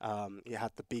 It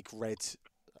had the big red,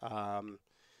 what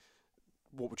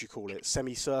would you call it,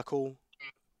 semicircle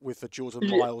with the Jordan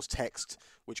Miles text,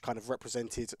 which kind of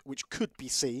which could be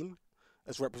seen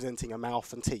as representing a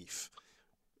mouth and teeth.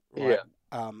 Right?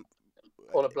 Yeah.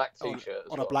 On a black T-shirt.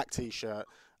 On a black T-shirt,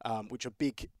 which a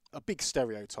big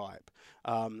stereotype.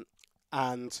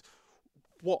 And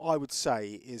what I would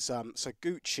say is, so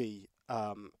Gucci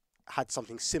had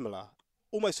something similar,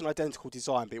 almost an identical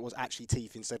design, but it was actually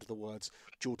teeth instead of the words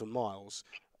Jordan Miles.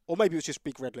 Or maybe it was just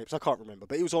big red lips. I can't remember.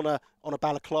 But it was on a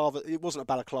balaclava. It wasn't a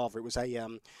balaclava. It was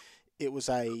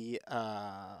a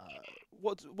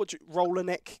roller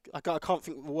neck. I can't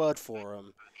think of the word for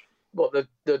them. What,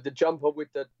 the jumper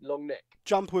with the long neck?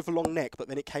 Jumper with a long neck, but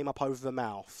then it came up over the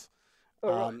mouth. Oh,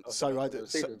 right.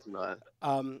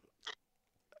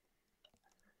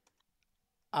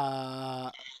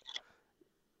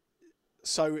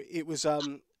 So it was so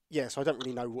I don't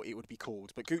really know what it would be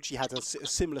called, but Gucci had a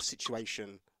similar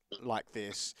situation like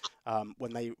this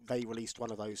when they released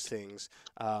one of those things,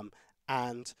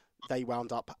 and they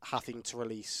wound up having to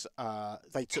release.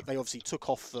 They obviously took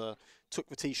the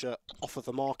T-shirt off of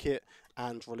the market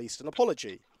and released an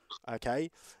apology. Okay,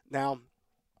 I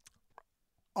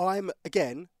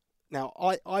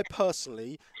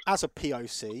personally, as a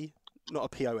POC, not a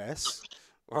POS,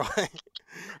 right?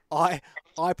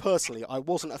 I personally, I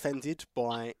wasn't offended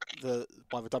by the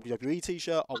WWE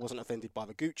T-shirt. I wasn't offended by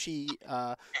the Gucci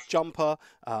jumper.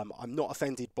 I'm not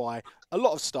offended by a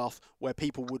lot of stuff where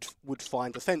people would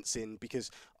find offence in, because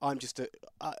I'm just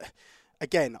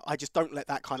again, I just don't let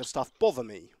that kind of stuff bother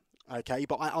me. Okay,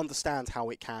 but I understand how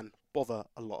it can bother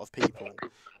a lot of people,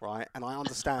 right? And I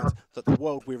understand that the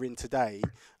world we're in today,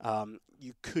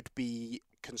 you could be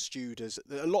construed as,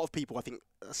 a lot of people, I think,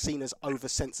 are seen as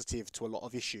oversensitive to a lot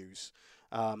of issues.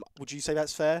 Would you say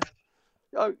that's fair?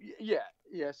 Oh,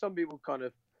 yeah. Some people kind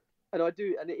of, and I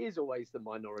do, and it is always the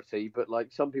minority, but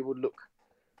like some people look,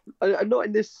 and not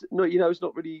in this, it's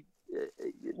not really,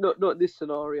 not in this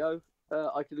scenario.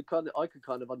 I could kind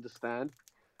of understand.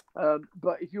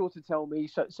 But if you were to tell me,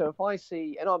 so if I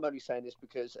see, and I'm only saying this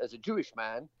because as a Jewish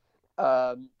man,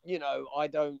 I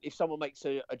don't, if someone makes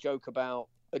a joke about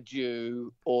a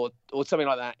Jew or something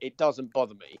like that, it doesn't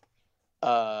bother me.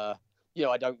 I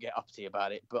don't get uppity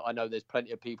about it, but I know there's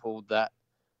plenty of people that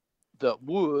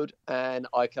would, and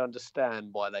I can understand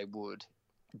why they would.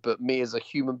 But me as a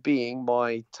human being,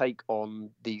 my take on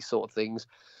these sort of things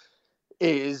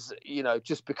is,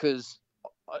 just because,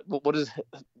 what does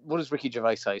Ricky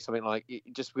Gervais say? Something like,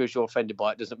 just because you're offended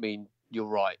by it doesn't mean you're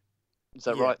right. Is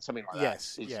that right? Something like that.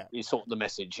 Yes. Is sort of the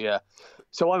message. Yeah.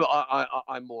 So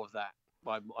I'm more of that.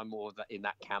 I'm more of that in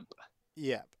that camp.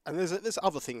 Yeah, and there's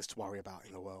other things to worry about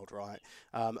in the world, right?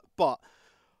 But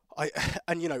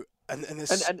and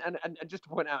just to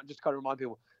point out, just to kind of remind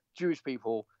people, Jewish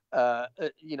people,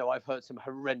 I've heard some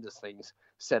horrendous things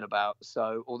said about.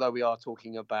 So although we are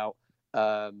talking about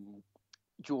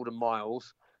Jordan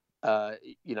Miles,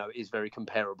 is very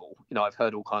comparable. I've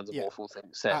heard all kinds of awful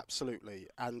things said. Absolutely,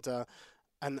 and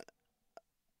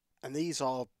these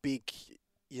are big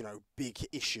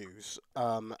issues,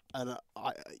 and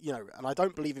I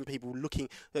don't believe in people looking.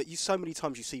 So many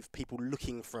times you see people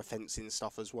looking for offence in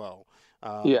stuff as well.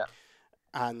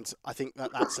 And I think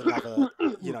that's another,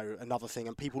 another thing,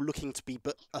 and people looking to be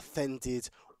offended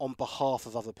on behalf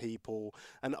of other people,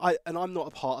 and I'm not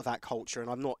a part of that culture, and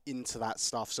I'm not into that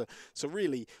stuff. So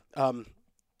really,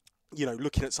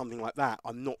 looking at something like that,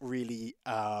 I'm not really,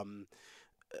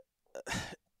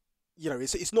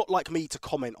 it's not like me to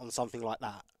comment on something like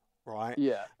that, right?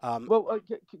 Yeah. Can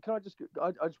I just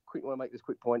quickly want to make this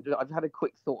quick point. I've had a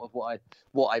quick thought of what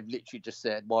I've literally just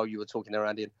said while you were talking there,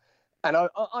 Andy. And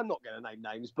I'm not going to name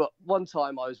names, but one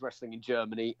time I was wrestling in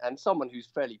Germany, and someone who's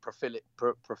fairly prolific,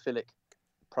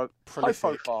 high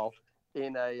profile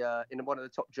in one of the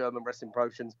top German wrestling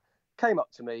promotions came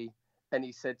up to me, and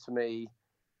he said to me,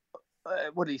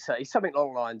 what did he say? Something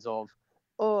along the lines of,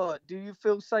 "Oh, do you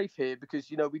feel safe here? Because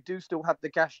we do still have the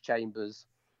gas chambers."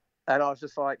 And I was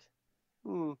just like,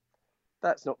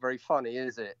 that's not very funny,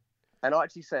 is it? And I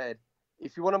actually said,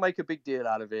 if you want to make a big deal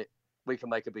out of it, we can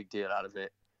make a big deal out of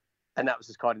it. And that was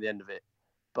just kind of the end of it.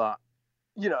 But,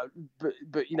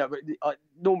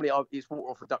 normally it's water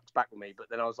off a duck's back with me. But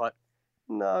then I was like,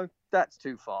 No, that's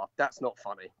too far. That's not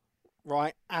funny.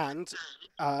 Right, and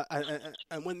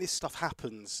when this stuff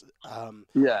happens,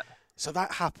 Yeah. so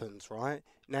that happens, right?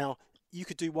 Now, you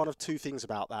could do one of two things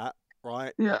about that,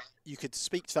 right? Yeah. You could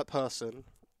speak to that person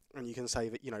and you can say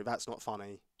that, that's not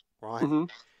funny, right? Mm-hmm.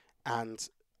 And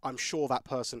I'm sure that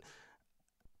person,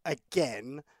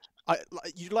 again,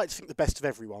 you'd like to think the best of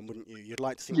everyone, wouldn't you? You'd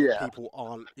like to think that Yeah. people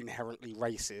aren't inherently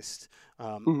racist,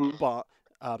 Mm-hmm. but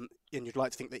and you'd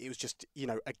like to think that it was just,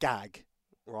 a gag,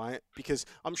 right? Because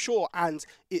I'm sure, and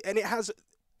it has,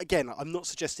 again, I'm not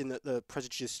suggesting that the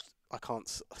prejudice. I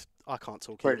can't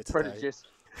talk here today. Prejudice.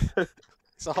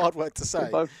 It's a hard word to We're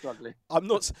say. both struggling. I'm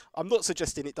not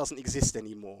suggesting it doesn't exist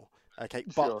anymore. Okay,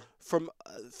 but Sure. from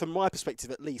my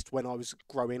perspective, at least, when I was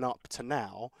growing up to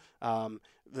now,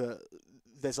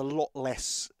 there's a lot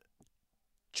less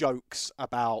jokes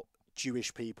about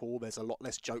Jewish people. There's a lot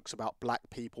less jokes about black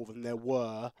people than there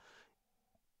were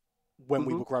when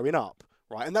we were growing up,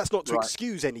 right? And that's not to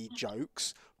excuse any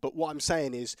jokes, but what I'm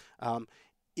saying is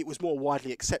it was more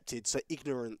widely accepted, so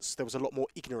there was a lot more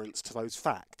ignorance to those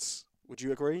facts. Would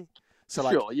you agree? So,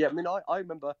 Sure, yeah. I mean, I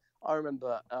remember I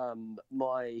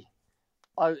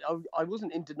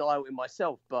wasn't in denial in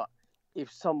myself, but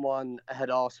if someone had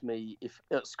asked me if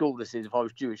at school if I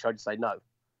was Jewish, I'd say no,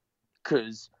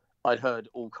 because I'd heard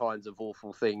all kinds of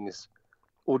awful things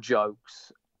or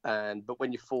jokes. But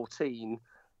when you're 14,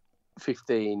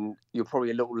 15, you're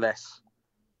probably a little less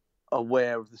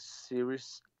aware of the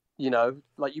serious,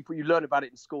 like you learn about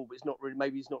it in school, but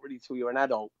maybe it's not really till you're an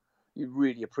adult you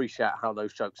really appreciate how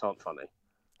those jokes aren't funny.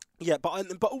 Yeah, but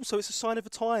also it's a sign of the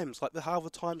times, like how the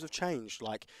times have changed,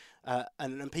 like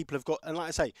and people have got, and like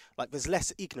I say, like there's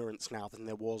less ignorance now than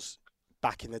there was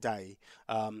back in the day,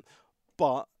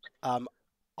 but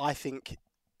I think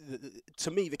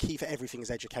to me the key for everything is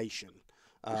education.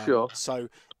 Sure. So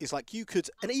it's like you could,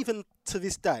 and even to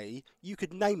this day, you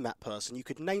could name that person, you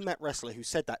could name that wrestler who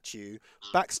said that to you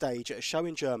backstage at a show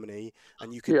in Germany,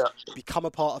 and you could become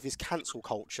a part of his cancel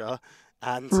culture,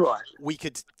 and we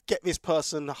could get this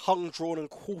person hung, drawn, and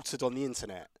quartered on the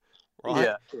internet,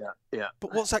 right? Yeah.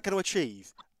 But what's that going to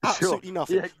achieve? Absolutely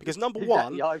nothing. Yeah, because number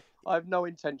one, I have no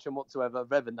intention whatsoever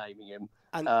of ever naming him.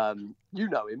 And you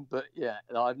know him, but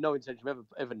I have no intention of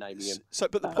ever naming him. So,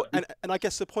 but the point, and I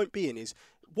guess the point being is,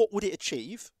 what would it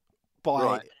achieve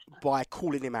by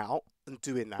calling him out and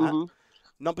doing that? Mm-hmm.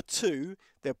 Number two,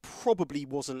 there probably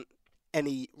wasn't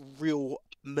any real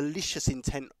malicious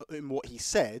intent in what he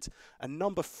said. And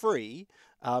number three,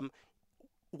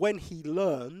 when he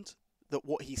learned that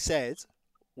what he said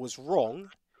was wrong,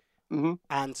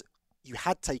 and you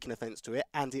had taken offence to it,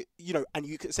 and and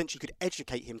you essentially could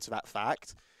educate him to that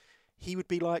fact, he would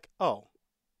be like, "Oh,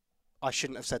 I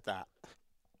shouldn't have said that,"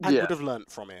 and would have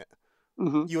learnt from it.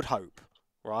 Mm-hmm. You would hope,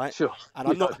 right? Sure. And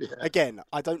I'm not. Again,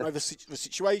 I don't know the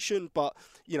situation, but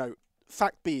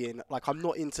fact being, like, I'm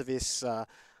not into this.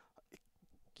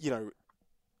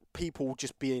 People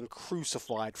just being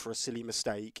crucified for a silly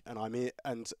mistake, and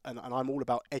I'm all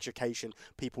about education,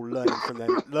 people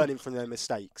learning from their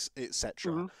mistakes,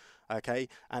 etc. Mm-hmm. Okay,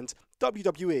 and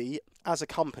WWE as a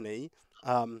company,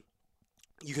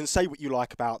 you can say what you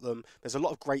like about them. There's a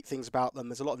lot of great things about them.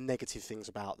 There's a lot of negative things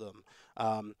about them.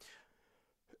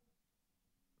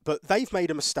 But they've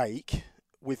made a mistake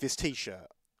with this T-shirt.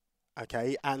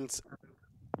 Okay, and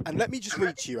let me just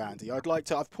read to you, Andy.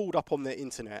 I've pulled up on the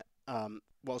internet.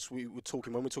 Whilst when we were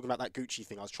talking about that Gucci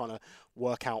thing, I was trying to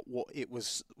work out what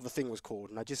the thing was called,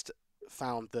 and I just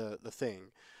found the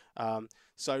thing.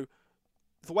 So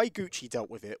the way Gucci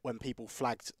dealt with it when people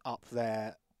flagged up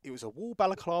it was a wool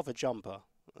balaclava jumper.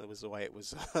 That was the way it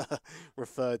was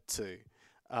referred to.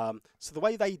 So the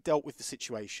way they dealt with the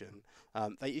situation,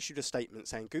 they issued a statement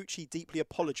saying Gucci deeply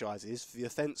apologises for the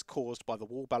offence caused by the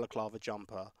wool balaclava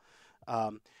jumper.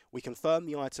 We confirm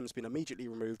the item has been immediately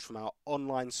removed from our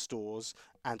online stores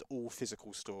and all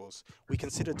physical stores. We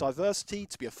consider diversity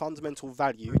to be a fundamental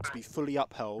value to be fully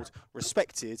upheld,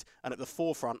 respected, and at the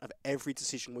forefront of every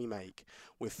decision we make.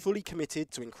 We're fully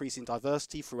committed to increasing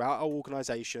diversity throughout our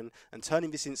organisation and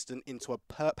turning this incident into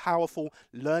a powerful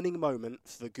learning moment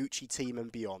for the Gucci team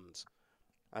and beyond.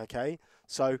 Okay,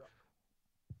 so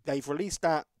they've released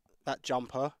that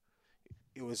jumper.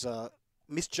 It was a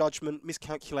misjudgment,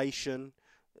 miscalculation.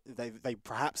 They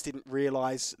perhaps didn't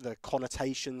realise the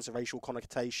connotations, the racial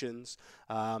connotations,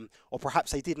 or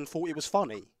perhaps they did and thought it was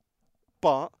funny.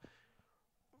 But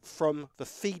from the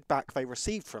feedback they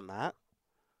received from that,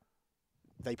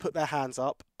 they put their hands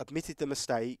up, admitted the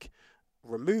mistake,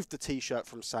 removed the T-shirt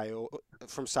from sale,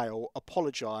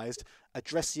 apologised,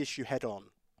 addressed the issue head on.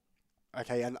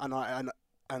 Okay,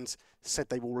 and said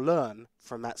they will learn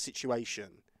from that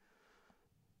situation.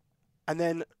 And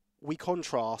then we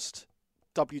contrast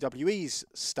WWE's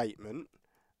statement,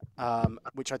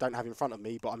 which I don't have in front of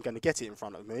me, but I'm going to get it in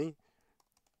front of me.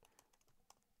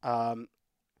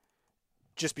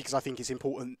 Just because I think it's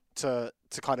important to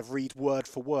kind of read word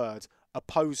for word,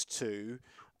 opposed to,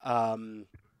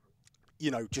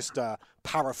 just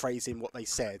paraphrasing what they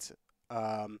said.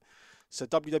 So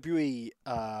WWE,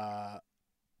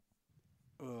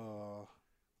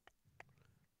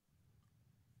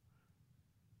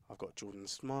 I've got Jordan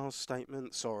Smiles'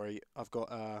 statement. Sorry, I've got,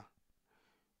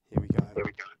 here we go.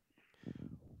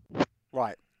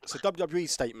 Right, so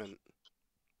WWE's statement.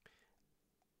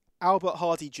 Albert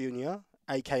Hardy Jr.,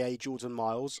 aka Jordan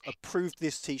Miles, approved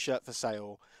this t-shirt for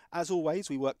sale. As always,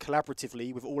 we work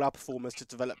collaboratively with all our performers to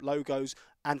develop logos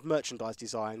and merchandise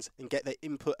designs and get their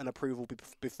input and approval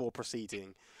before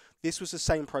proceeding. This was the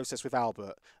same process with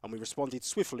Albert, and we responded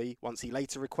swiftly once he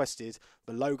later requested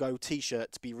the logo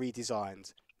t-shirt to be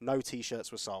redesigned. No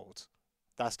t-shirts were sold.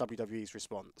 That's WWE's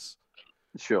response.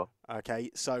 Sure.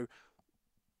 Okay, so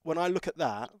when I look at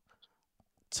that,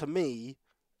 to me,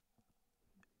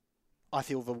 I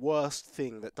feel the worst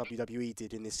thing that WWE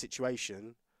did in this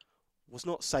situation was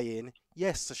not saying,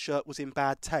 yes, the shirt was in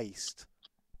bad taste.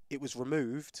 It was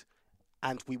removed,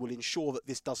 and we will ensure that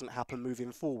this doesn't happen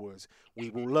moving forward.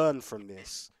 We will learn from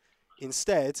this.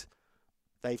 Instead,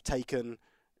 they've taken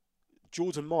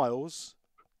Jordan Miles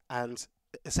and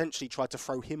essentially tried to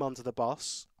throw him under the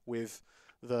bus with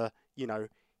the,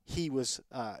 he was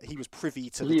privy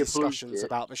to the discussions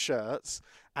about the shirts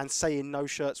and saying no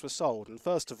shirts were sold. And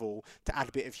first of all, to add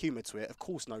a bit of humour to it, of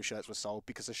course no shirts were sold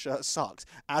because the shirt sucked,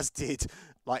 as did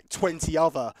like 20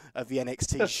 other of the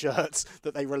NXT shirts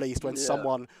that they released when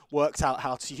someone worked out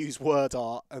how to use word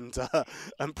art and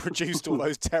produced all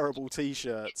those terrible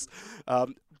T-shirts.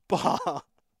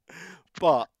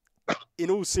 But in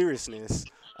all seriousness,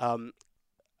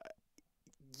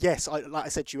 yes, like I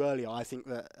said to you earlier, I think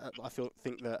that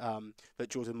that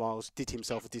Jordan Miles did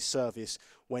himself a disservice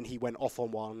when he went off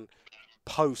on one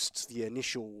post the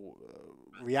initial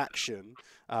reaction,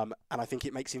 and I think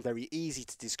it makes him very easy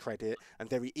to discredit and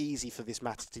very easy for this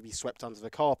matter to be swept under the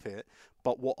carpet.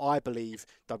 But what I believe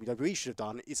WWE should have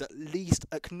done is at least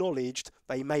acknowledged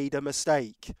they made a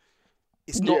mistake.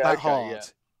 It's not that hard. Yeah.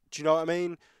 Do you know what I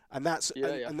mean? And that's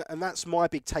and that's my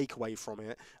big takeaway from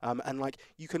it. And like,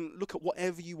 you can look at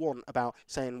whatever you want about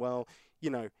saying, well,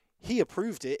 he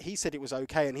approved it. He said it was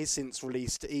okay, and he's since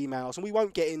released emails. And we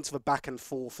won't get into the back and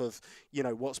forth of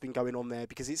what's been going on there,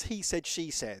 because it's he said, she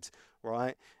said,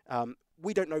 right?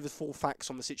 We don't know the full facts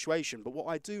on the situation, but what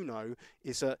I do know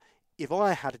is that if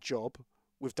I had a job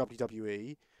with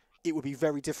WWE, it would be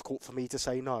very difficult for me to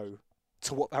say no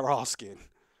to what they're asking.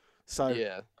 So, do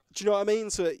you know what I mean?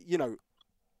 So,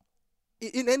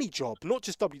 in any job, not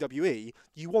just WWE,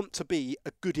 you want to be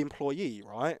a good employee,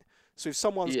 right? So if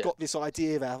someone's got this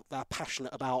idea that they're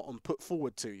passionate about and put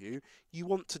forward to you, you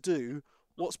want to do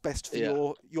what's best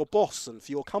for your boss and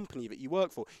for your company that you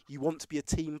work for. You want to be a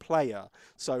team player.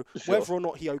 So whether or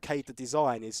not he okayed the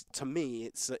design is, to me,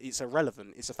 it's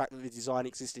irrelevant. It's the fact that the design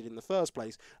existed in the first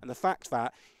place, and the fact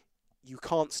that you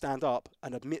can't stand up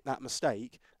and admit that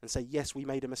mistake and say, yes, we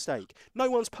made a mistake.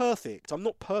 No one's perfect. I'm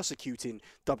not persecuting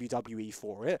WWE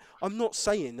for it. I'm not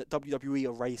saying that WWE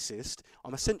are racist.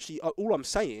 All I'm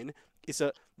saying is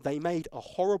that they made a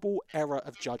horrible error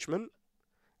of judgment,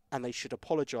 and they should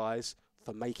apologise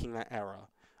for making that error.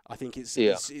 I think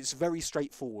it's very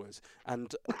straightforward.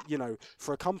 And,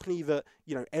 for a company that,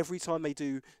 every time they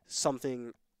do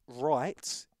something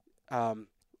right,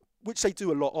 which they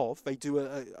do a lot of. They do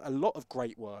a lot of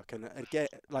great work, and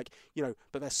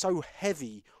but they're so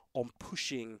heavy on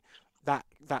pushing that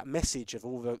message of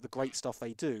all the great stuff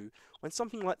they do. When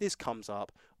something like this comes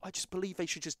up, I just believe they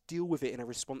should just deal with it in a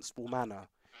responsible manner.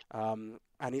 And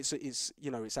it's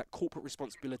that corporate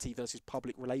responsibility versus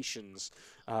public relations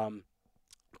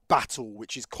battle,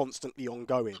 which is constantly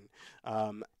ongoing.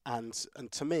 And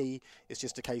to me, it's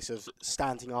just a case of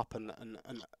standing up and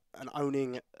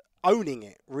owning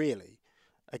it, really.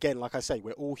 Again, like I say,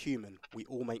 we're all human. We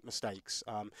all make mistakes.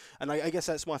 And I guess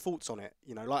that's my thoughts on it.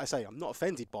 Like I say, I'm not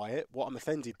offended by it. What I'm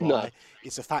offended by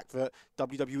is the fact that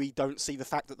WWE don't see the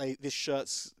fact that this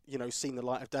shirt's, seen the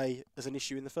light of day as an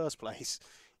issue in the first place.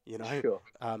 Sure.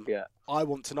 I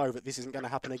want to know that this isn't going to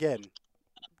happen again.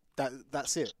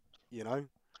 That's it,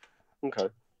 Okay.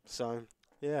 So,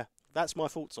 yeah, that's my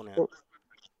thoughts on it. Well,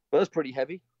 that's pretty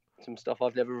heavy. Some stuff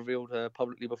I've never revealed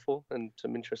publicly before, and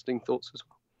some interesting thoughts as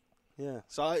well. Yeah.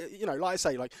 So like I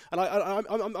say, and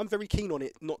I'm very keen on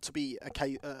it not to be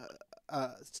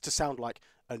to sound like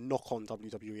a knock on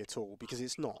WWE at all, because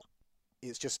it's not.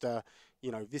 It's just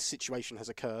this situation has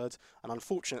occurred, and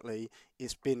unfortunately,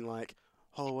 it's been like,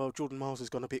 oh well, Jordan Miles has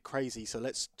gone a bit crazy, so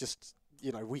let's just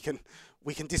we can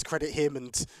discredit him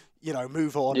and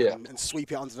move on and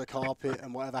sweep it under the carpet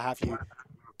and whatever have you.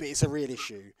 But it's a real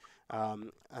issue,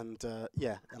 and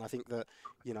I think that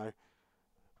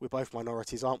we're both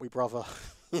minorities, aren't we, brother?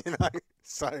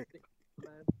 So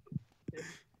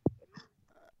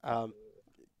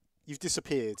you've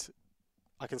disappeared.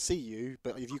 I can see you,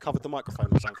 but have you covered the microphone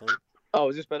or something? Oh,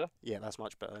 is this better? Yeah, that's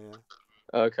much better.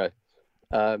 Yeah. Okay.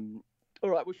 All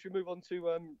right. Well, should we move on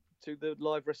to the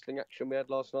live wrestling action we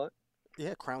had last night?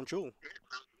 Yeah, Crown Jewel.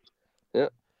 Yeah.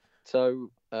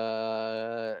 So,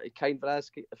 Cain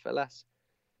Velasquez.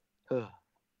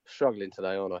 Struggling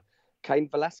today, aren't I? Cain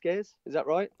Velasquez, is that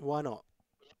right? Why not?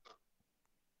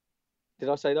 Did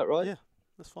I say that right? Yeah,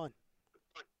 that's fine.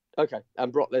 Okay,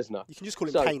 and Brock Lesnar. You can just call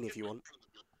him Kane if you want.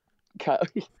 I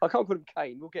can't call him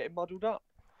Kane. We'll get him muddled up.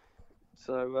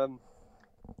 So,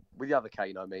 with the other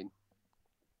Kane, I mean.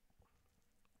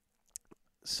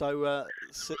 So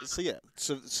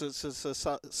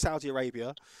Saudi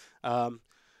Arabia,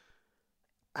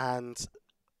 and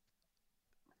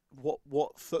what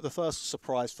the first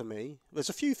surprise for me? There's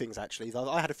a few things actually.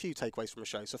 I had a few takeaways from the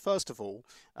show. So first of all,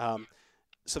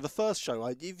 so the first show,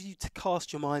 if you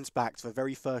cast your minds back to the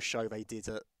very first show they did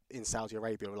in Saudi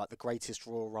Arabia, like the greatest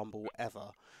Royal Rumble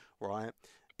ever, right?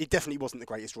 It definitely wasn't the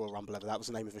greatest Royal Rumble ever. That was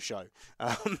the name of the show.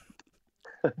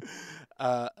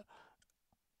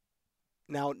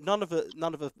 Now, none of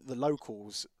the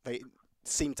locals, they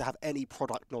seemed to have any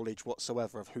product knowledge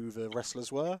whatsoever of who the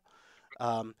wrestlers were.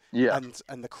 And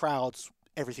the crowds,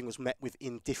 everything was met with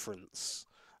indifference.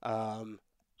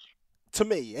 To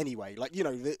me, anyway, like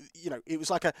it was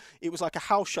like a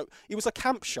house show. It was a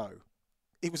camp show.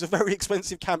 It was a very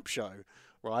expensive camp show,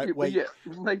 right?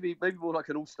 Maybe more like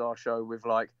an all-star show with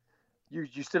like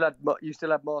you still had Marty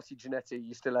Jannetty,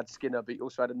 you still had Skinner, but you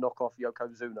also had a knockoff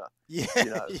Yokozuna. Yeah,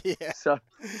 yeah. So,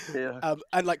 yeah.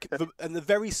 And the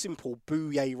very simple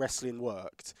Bouye wrestling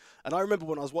worked. And I remember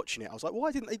when I was watching it, I was like,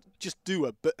 why didn't they just do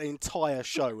an entire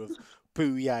show of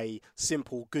Bouye,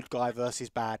 simple good guy versus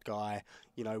bad guy?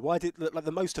 Why did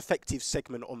the most effective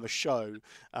segment on the show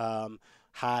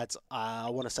had I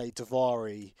want to say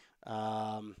Daivari.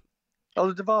 The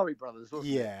Daivari brothers,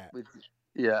 wasn't it?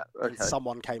 Yeah, okay. And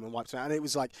someone came and wiped it out, and it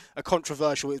was like a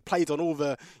controversial. It played on all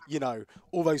the,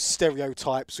 all those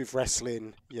stereotypes with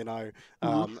wrestling,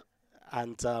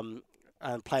 and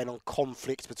playing on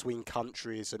conflict between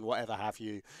countries and whatever have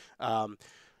you,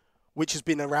 which has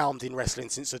been around in wrestling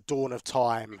since the dawn of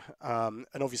time. And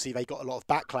obviously they got a lot of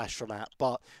backlash from that.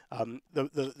 But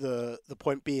the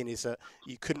point being is that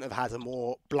you couldn't have had a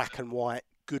more black and white,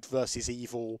 good versus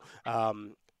evil,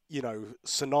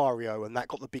 scenario, and that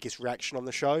got the biggest reaction on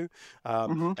the show.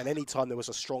 And any time there was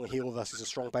a strong heel versus a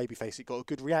strong babyface, it got a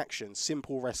good reaction.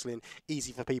 Simple wrestling,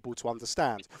 easy for people to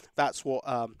understand. That's what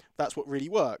really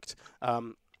worked.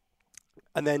 And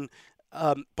then,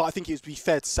 but I think it would be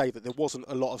fair to say that there wasn't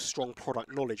a lot of strong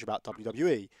product knowledge about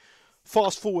WWE.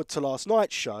 Fast forward to last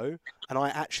night's show, and I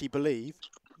actually believe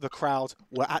the crowd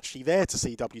were actually there to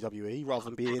see WWE rather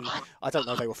than being, I don't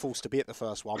know if they were forced to be at the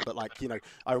first one, but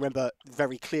I remember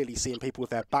very clearly seeing people with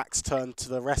their backs turned to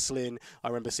the wrestling. I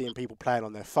remember seeing people playing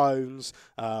on their phones,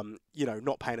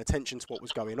 not paying attention to what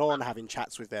was going on, having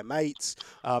chats with their mates.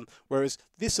 Whereas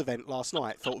this event last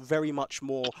night felt very much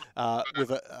more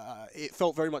it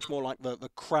felt very much more like the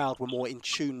crowd were more in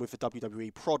tune with the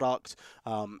WWE product.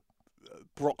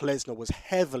 Brock Lesnar was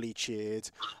heavily cheered.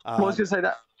 I was going to say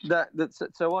that.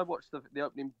 So I watched the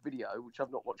opening video, which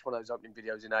I've not watched one of those opening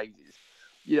videos in ages.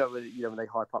 When they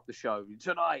hype up the show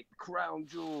tonight, Crown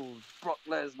Jewels, Brock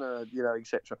Lesnar,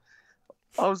 etc.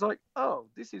 I was like, oh,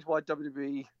 this is why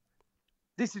WWE.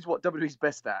 This is what WWE's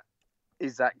best at,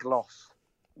 is that gloss,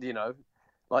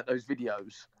 like those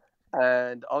videos.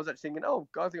 And I was actually thinking, oh,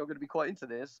 I think I'm going to be quite into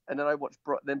this. And then I watched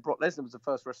Brock Lesnar was the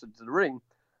first wrestler to the ring,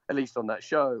 at least on that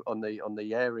show, on the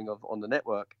airing on the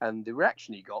network, and the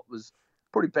reaction he got was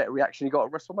probably better reaction he got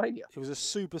at WrestleMania. It was a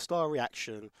superstar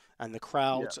reaction, and the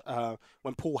crowd,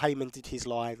 when Paul Heyman did his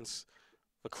lines,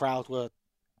 the crowd were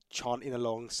chanting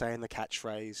along, saying the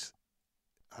catchphrase,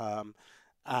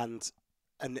 and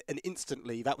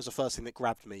instantly that was the first thing that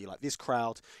grabbed me. Like, this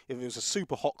crowd, if it was a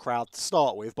super hot crowd to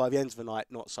start with, by the end of the night,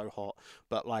 not so hot,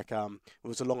 but it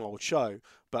was a long old show,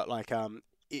 but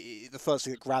the first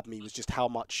thing that grabbed me was just how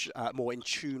much more in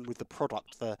tune with the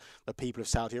product the people of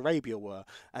Saudi Arabia were,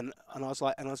 and I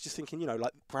was just thinking,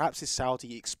 like perhaps this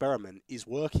Saudi experiment is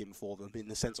working for them in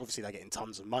the sense, obviously they're getting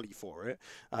tons of money for it,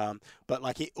 but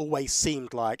like it always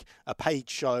seemed like a paid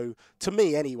show to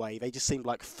me anyway. They just seemed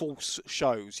like false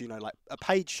shows, like a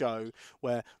paid show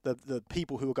where the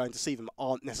people who are going to see them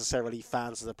aren't necessarily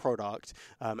fans of the product,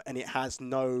 and it has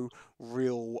no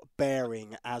real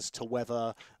bearing as to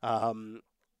whether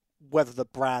the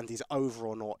brand is over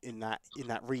or not in that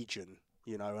region,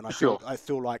 and I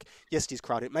feel like yesterday's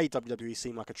crowd, it made WWE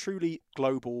seem like a truly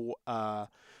global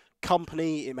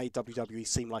company. It made WWE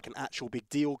seem like an actual big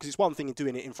deal, because it's one thing in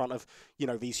doing it in front of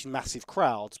these massive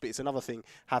crowds, but it's another thing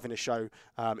having a show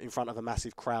in front of a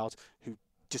massive crowd who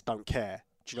just don't care.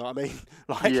 Do you know what I mean?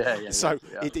 Like,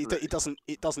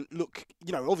 it doesn't look,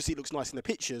 obviously it looks nice in the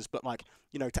pictures, but like,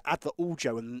 to add the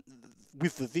audio and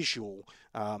with the visual,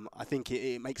 I think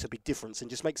it makes a big difference and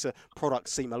just makes a product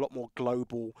seem a lot more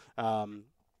global. So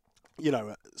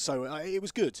it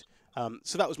was good.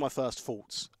 So that was my first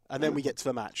thoughts, and then we get to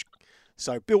the match.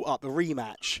 So built up the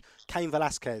rematch: Cain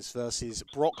Velasquez versus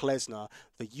Brock Lesnar.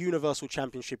 The Universal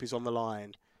Championship is on the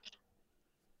line.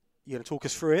 You gonna talk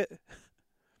us through it?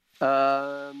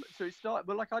 So it started,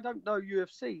 well, like I don't know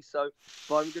UFC, but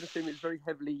I'm going to assume it's very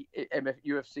heavily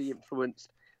UFC influenced.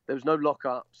 There was no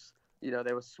lockups, they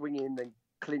were swinging and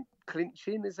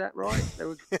clinching. Is that right? They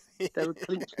were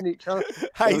clinching each other.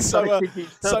 Hey, so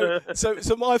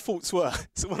my thoughts were,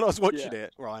 so when I was watching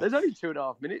it, right? There's only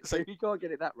 2.5 minutes, so you can't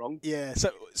get it that wrong. Yeah. So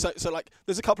like,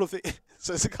 there's a couple of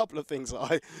things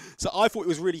that I thought it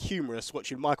was really humorous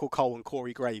watching Michael Cole and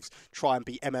Corey Graves try and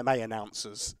be MMA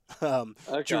announcers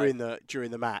during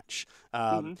the match.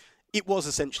 It was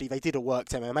essentially, they did a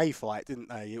worked MMA fight, didn't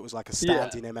they? It was like a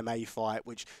standing MMA fight,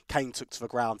 which Cain took to the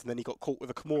ground, and then he got caught with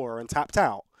a Kimura and tapped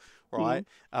out, right?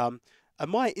 And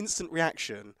my instant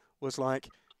reaction was like,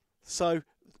 so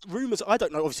rumours, I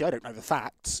don't know the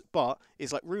facts, but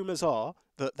it's like rumours are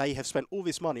that they have spent all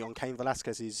this money on Cain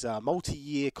Velasquez's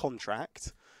multi-year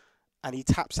contract, and he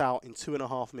taps out in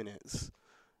 2.5 minutes.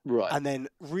 Right. And then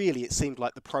really it seemed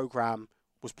like the programme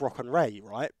was Brock and Ray,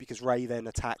 right? Because Ray then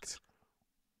attacked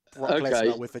Brock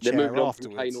Lesnar with the chair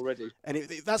afterwards. And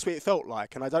that's what it felt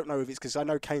like. And I don't know if it's because I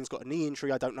know Cain's got a knee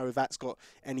injury. I don't know if that's got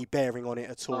any bearing on it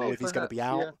at all, if he's going to be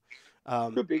out. Yeah.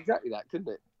 Could be exactly that,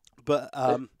 couldn't it? But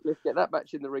let's get that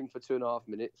match in the ring for 2.5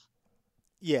 minutes.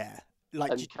 Yeah.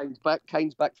 And Cain's back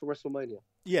for WrestleMania.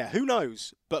 Yeah, who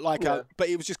knows? But like, but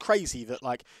it was just crazy that,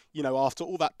 like, after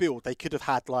all that build, they could have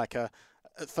had like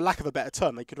for lack of a better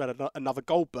term, they could have had another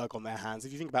Goldberg on their hands.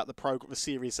 If you think about the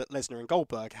series that Lesnar and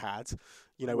Goldberg had,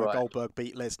 where Goldberg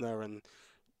beat Lesnar, and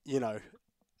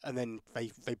and then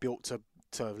they built to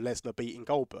Lesnar beating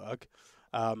Goldberg.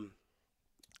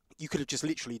 You could have just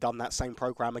literally done that same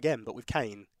program again, but with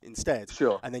Cain instead.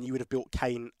 Sure. And then you would have built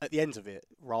Cain at the end of it,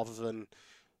 rather than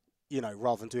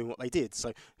doing what they did.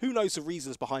 So who knows the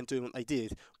reasons behind doing what they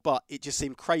did, but it just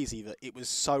seemed crazy that it was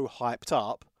so hyped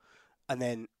up and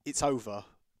then it's over,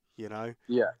 Yeah.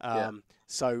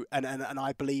 So, and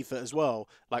I believe that as well,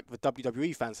 like the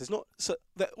WWE fans,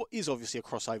 there is obviously a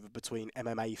crossover between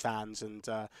MMA fans and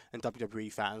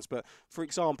WWE fans. But for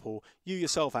example, you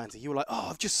yourself, Andy, you were like, oh,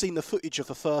 I've just seen the footage of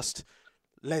the first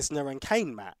Lesnar and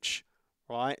Cain match.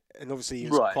 Right, and obviously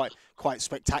it was quite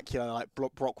spectacular. Like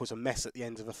Brock was a mess at the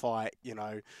end of the fight,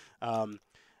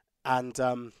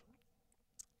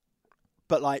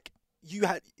 but like you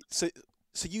had so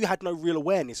you had no real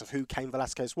awareness of who Cain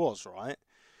Velasquez was, right?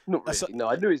 Not really. No,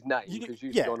 I knew his name because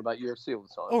you've gone about UFC all the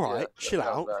time. All right, chill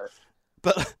out.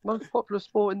 But most popular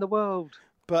sport in the world.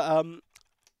 But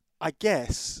I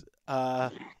guess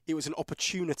it was an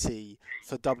opportunity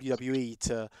for WWE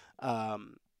to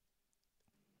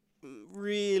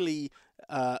really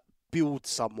build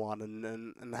someone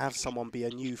and have someone be a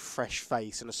new fresh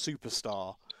face and a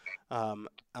superstar. And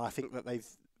I think that they've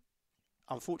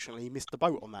unfortunately missed the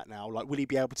boat on that now. Like, will he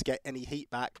be able to get any heat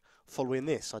back following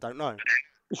this? I don't know.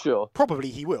 Sure. Probably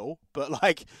he will, but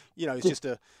like, it's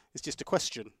just a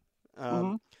question.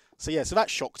 So that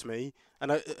shocked me,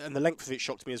 and the length of it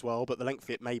shocked me as well. But the length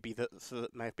of it may have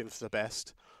been for the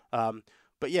best.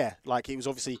 But yeah, like, it was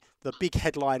obviously the big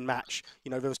headline match.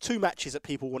 There was 2 matches that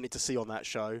people wanted to see on that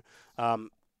show,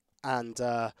 and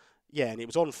it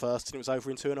was on first, and it was over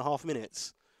in 2.5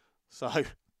 minutes. So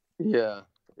yeah.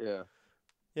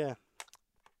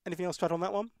 Anything else to add on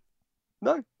that one?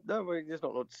 No, there's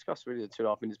not a lot to discuss really in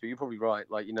 2.5 minutes, but you're probably right.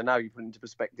 Like, now you put into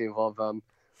perspective of, I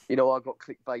got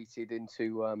clickbaited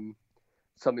into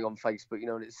something on Facebook,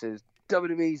 and it says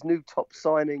WWE's new top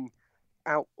signing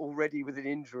out already with an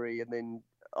injury, and then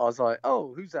I was like,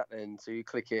 oh, who's that then? So you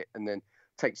click it, and then it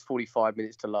takes 45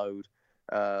 minutes to load.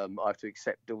 I have to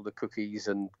accept all the cookies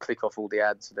and click off all the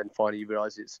ads, and then finally you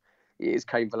realise it is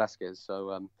Cain Velasquez.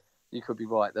 So you could be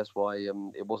right. That's why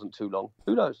it wasn't too long.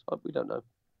 Who knows? We don't know.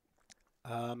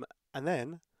 And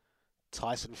then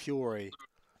Tyson Fury.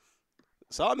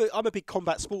 So I'm a big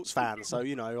combat sports fan. So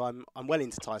I'm well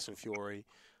into Tyson Fury.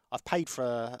 I've paid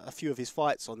for a few of his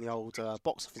fights on the old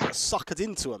box office. I've suckered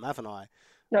into them, haven't I?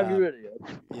 Have you really?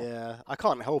 Yeah, I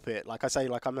can't help it. Like I say,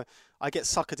 I get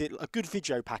suckered in. A good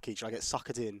video package, I get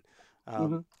suckered in.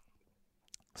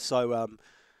 So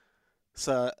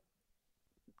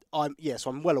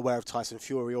I'm well aware of Tyson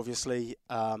Fury. Obviously,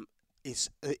 is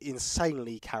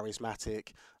insanely charismatic.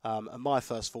 And my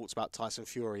first thoughts about Tyson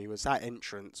Fury was that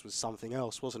entrance was something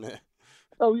else, wasn't it?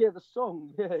 Oh yeah, the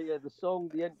song. Yeah, the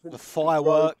song, the entrance, the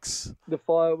fireworks,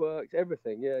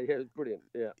 everything. Yeah, it was brilliant.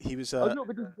 Yeah, he was. I was not a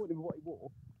bit disappointed with what he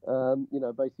wore.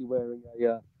 Basically wearing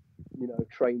a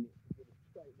train.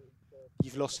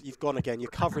 You've gone again.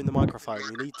 You're covering the microphone.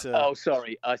 You need to. Oh,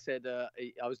 sorry. I said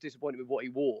I was disappointed with what he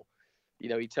wore.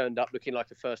 He turned up looking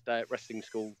like a first day at wrestling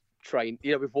school train.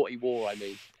 With what he wore, I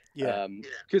mean. Yeah.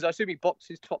 Because I assume he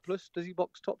boxes topless. Does he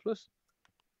box topless?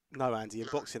 No, Andy. In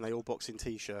boxing, they all box in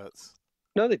t-shirts.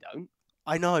 No, they don't.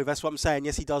 I know. That's what I'm saying.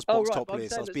 Yes, he does box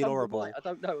topless. I was being horrible. I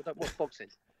don't know. I don't watch boxing.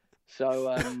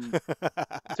 So,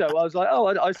 so I was like, oh,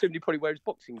 I assumed he probably wears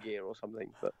boxing gear or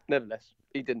something. But nevertheless,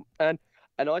 he didn't. And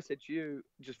I said to you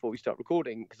just before we start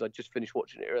recording, because I just finished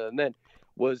watching it earlier, and then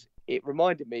it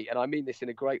reminded me, and I mean this in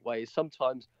a great way, is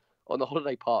sometimes on the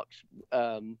holiday parks.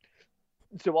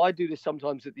 So I do this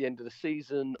sometimes at the end of the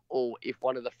season, or if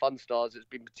one of the fun stars has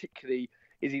been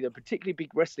is either a particularly big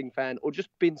wrestling fan or just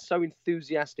been so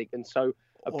enthusiastic and so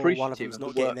appreciative. Or one of them's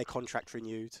not getting their contract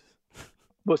renewed.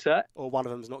 What's that? Or one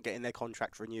of them's not getting their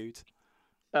contract renewed.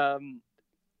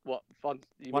 What fun?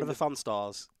 One of the fun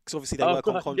stars, because obviously they work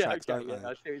on contracts, don't they? I see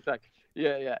what you're saying.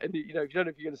 Yeah, and you don't know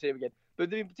if you're going to see him again.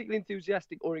 But they're particularly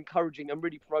enthusiastic or encouraging and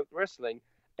really promote wrestling,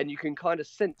 and you can kind of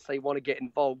sense they want to get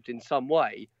involved in some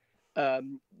way.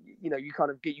 You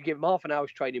kind of you give them half an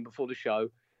hour's training before the show.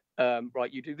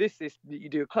 Right, you do this, you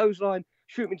do a clothesline,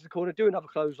 shoot him into the corner, do another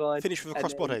clothesline, finish with a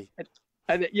crossbody,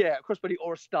 and a crossbody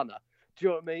or a stunner. Do you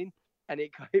know what I mean? And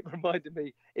it reminded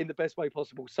me in the best way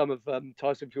possible some of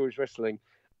Tyson Fury's wrestling,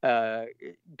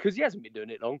 because he hasn't been doing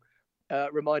it long.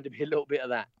 Reminded me a little bit of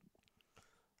that.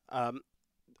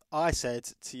 I said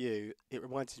to you, it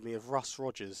reminded me of Russ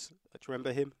Rogers. Do you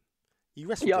remember him? You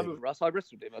wrestled him. I remember Russ. I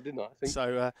wrestled him, didn't I? I think.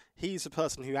 So he's a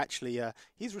person who actually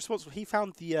he's responsible. He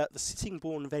found the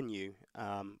Sittingbourne venue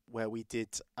where we did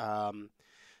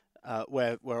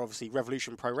where obviously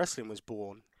Revolution Pro Wrestling was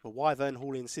born. The Wyvern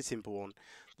Hall in Sittingbourne.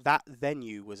 That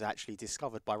venue was actually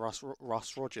discovered by Russ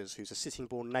Rogers, who's a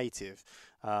Sittingbourne native,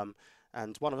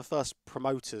 and one of the first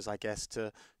promoters, I guess,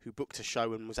 who booked a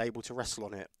show and was able to wrestle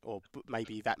on it, or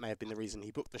maybe that may have been the reason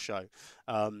he booked the show.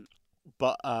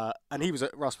 But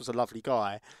Russ was a lovely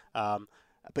guy,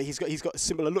 but he's got a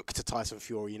similar look to Tyson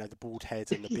Fury, the bald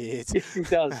head and the beard. Yes, he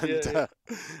does.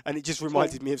 And it just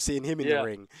reminded me of seeing him in the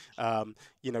ring,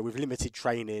 with limited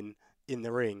training in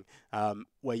the ring,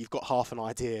 where you've got half an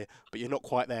idea, but you're not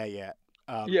quite there yet.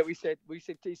 We said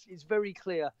it's very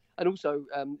clear, and also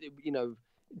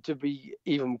to be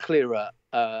even clearer,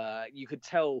 you could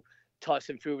tell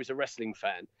Tyson Fury was a wrestling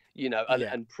fan,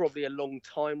 and probably a long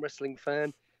time wrestling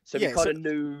fan. So he kind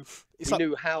of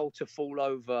knew how to fall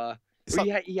over.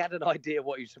 He had an idea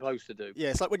what he was supposed to do. Yeah,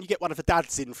 it's like when you get one of the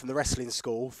dads in from the wrestling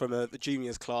school, from the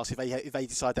juniors class, if they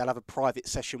decide they'll have a private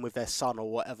session with their son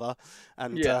or whatever,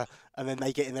 and then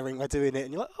they get in the ring, they're doing it,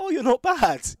 and you're like, oh, you're not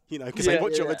bad, because they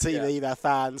watch it on the TV, they're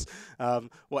fans,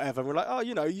 whatever. And we're like, oh,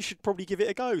 you should probably give it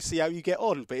a go, see how you get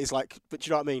on. But it's like, but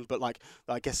you know what I mean? But like,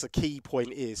 I guess the key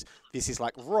point is this is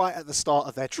like right at the start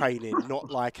of their training, not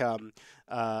like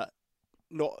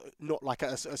not like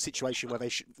a situation where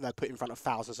they're put in front of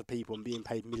thousands of people and being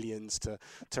paid millions to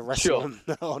wrestle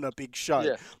on a big show.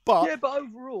 Yeah. But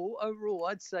overall,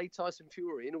 I'd say Tyson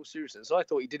Fury, in all seriousness, I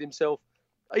thought he did himself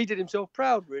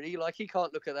proud. Really, like he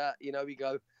can't look at that. He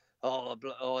go,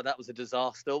 oh, that was a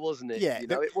disaster, wasn't it? Yeah,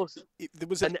 it wasn't. There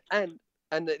was and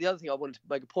the other thing I wanted to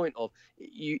make a point of,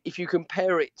 if you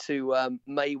compare it to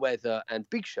Mayweather and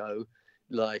Big Show,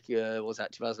 like what was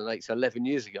that 2008, so 11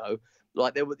 years ago.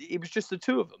 Like it was just the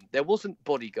two of them. There wasn't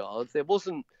bodyguards. There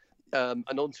wasn't an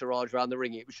entourage around the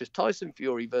ring. It was just Tyson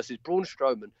Fury versus Braun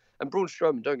Strowman. And Braun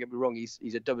Strowman, don't get me wrong, he's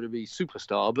a WWE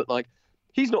superstar, but like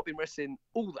he's not been wrestling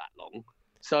all that long.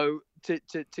 So to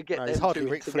get them he's hardly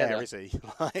Ric Flair, is he?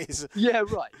 Yeah,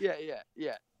 right.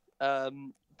 Yeah.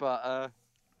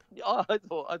 I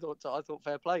thought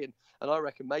fair play, and I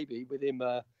reckon maybe with him,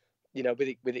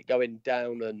 with it going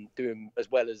down and doing as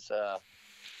well as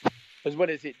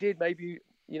it did, maybe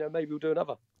we'll do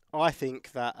another. I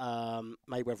think that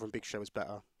Mayweather and Big Show was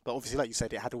better, but obviously, like you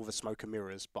said, it had all the smoke and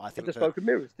mirrors. But I think the smoke and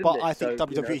mirrors, didn't it? I think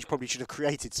WWE probably should have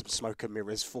created some smoke and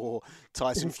mirrors for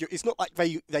Tyson Fury. It's not like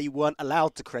they weren't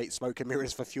allowed to create smoke and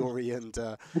mirrors for Fury and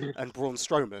Braun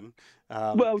Strowman.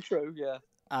 Well, true, yeah.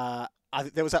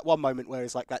 There was that one moment where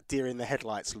it's like that deer in the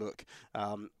headlights look,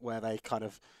 where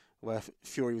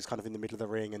Fury was kind of in the middle of the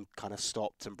ring and kind of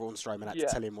stopped, and Braun Strowman had to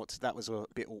tell him that was a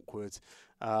bit awkward.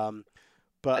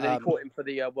 But and then he caught him for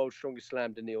the World's Strongest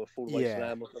Slam, didn't he, or Fall Away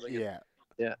Slam or something? Yeah.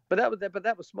 But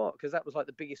that was smart because that was like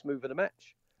the biggest move of the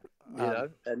match, you know.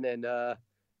 And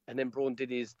then Braun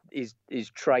did his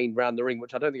train round the ring,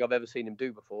 which I don't think I've ever seen him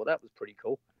do before. That was pretty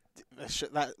cool.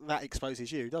 That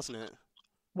exposes you, doesn't it?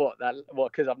 What?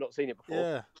 Because I've not seen it before.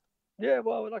 Yeah. Yeah.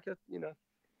 Well,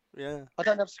 Yeah. I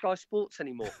don't have Sky Sports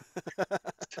anymore.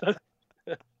 But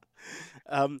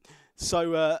I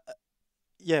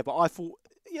thought.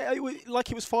 Yeah, it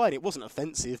was fine. It wasn't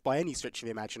offensive by any stretch of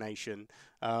the imagination.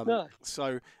 No.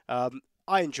 So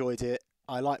I enjoyed it.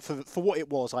 I like for what it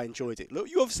was. I enjoyed it. Look,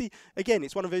 you obviously again,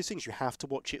 it's one of those things you have to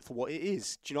watch it for what it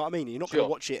is. Do you know what I mean? You're not going to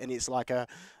watch it and it's like a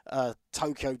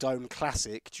Tokyo Dome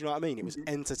classic. Do you know what I mean? It was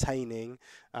entertaining.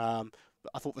 I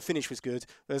thought the finish was good.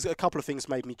 There's a couple of things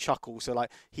made me chuckle. So like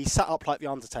he sat up like the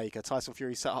Undertaker. Tyson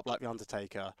Fury sat up like the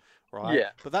Undertaker, right?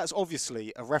 Yeah. But that's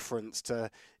obviously a reference to.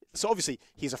 So obviously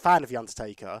he's a fan of The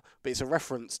Undertaker, but it's a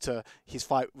reference to his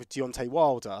fight with Deontay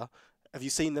Wilder. Have you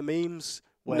seen the memes?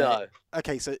 No.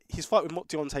 Okay, so his fight with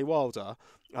Deontay Wilder,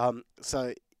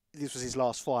 so this was his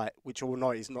last fight, which all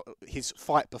know is not his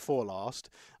fight before last.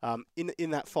 In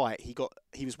that fight,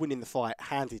 he was winning the fight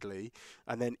handedly,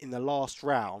 and then in the last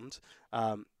round,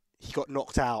 he got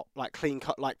knocked out like clean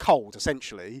cut, like cold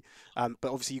essentially. But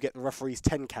obviously you get the referee's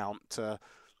 10 count to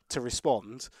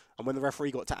respond, and when the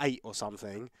referee got to 8 or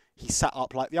something, he sat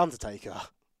up like the Undertaker.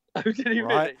 Oh, did he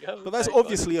right? really? Oh, but that's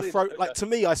obviously a throw. Like to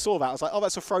me, I saw that. I was like, oh,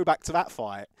 that's a throwback to that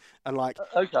fight. And like,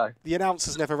 the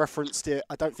announcers never referenced it.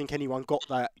 I don't think anyone got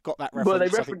that reference. Well, they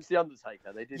referenced the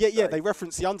Undertaker. They did. Yeah, they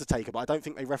referenced the Undertaker, but I don't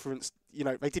think they referenced.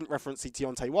 They didn't reference the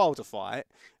Deontay Wilder fight.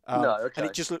 No, okay. And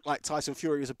it just looked like Tyson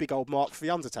Fury was a big old mark for the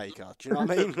Undertaker. Do you know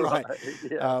what I mean? Right.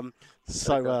 Yeah.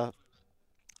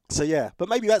 So yeah, but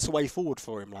maybe that's a way forward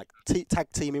for him, like tag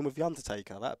teaming with the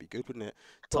Undertaker. That'd be good, wouldn't it?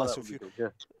 Tyson Fury. Good, yeah.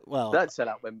 Well, that'd sell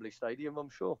out Wembley Stadium, I'm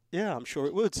sure. Yeah, I'm sure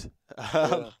it would.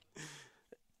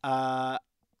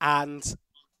 And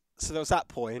so there was that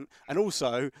point, and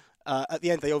also at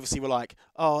the end they obviously were like,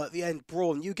 "Oh, at the end,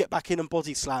 Braun, you get back in and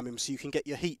body slam him so you can get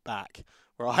your heat back."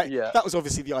 Right? Yeah. That was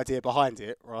obviously the idea behind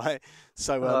it, right?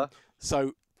 So,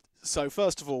 so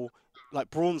first of all, like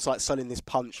Braun's like selling this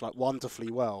punch like wonderfully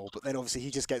well, but then obviously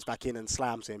he just gets back in and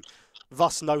slams him,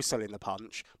 thus no selling the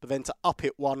punch. But then to up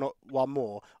it one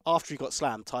more after he got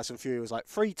slammed, Tyson Fury was like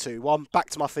 3, 2, 1, back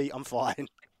to my feet, I'm fine.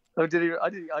 Oh, did he? I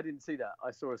didn't see that.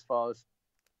 I saw as far as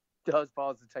the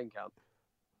 10 count.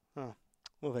 Oh,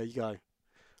 well there you go.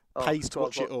 Pays to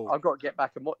watch it all. I've got to get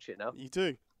back and watch it now. You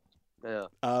do. Yeah.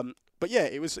 But yeah,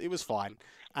 it was fine,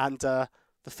 and the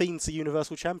Fiend's the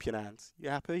Universal Champion. And you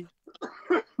happy?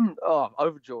 Oh,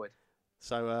 overjoyed.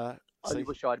 So, I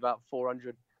wish I had about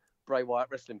 400 Bray Wyatt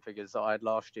wrestling figures that I had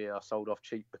last year. I sold off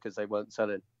cheap because they weren't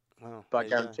selling. Wow, but I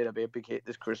guarantee there'll be a big hit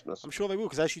this Christmas. I'm sure they will,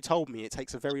 because as you told me, it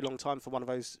takes a very long time for one of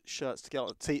those shirts to get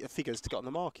figures to get on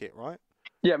the market, right?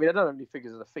 Yeah, I mean, I don't have any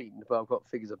figures of the Fiend, but I've got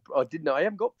figures of. I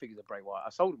haven't got figures of Bray Wyatt. I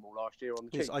sold them all last year on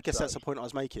the cheap. I guess that's the point I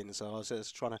was making. So I was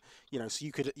just trying to, so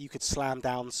you could slam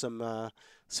down some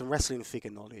wrestling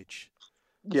figure knowledge.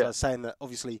 Yeah. So I was saying that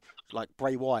obviously, like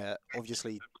Bray Wyatt,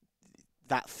 obviously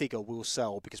that figure will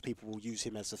sell because people will use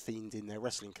him as a Fiend in their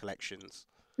wrestling collections.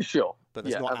 Sure. But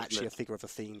there's not actually a figure of a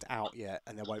Fiend out yet,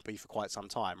 and there won't be for quite some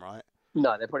time, right?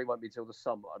 No, there probably won't be till the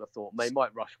summer, I'd have thought. They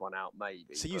might rush one out,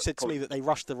 maybe. So you said to me that they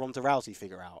rushed the Ronda Rousey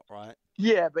figure out, right?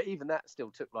 Yeah, but even that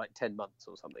still took like 10 months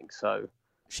or something, so...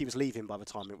 She was leaving by the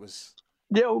time it was...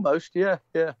 Yeah, almost, yeah.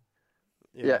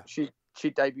 She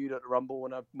debuted at the Rumble,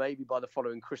 and maybe by the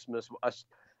following Christmas,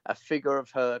 a figure of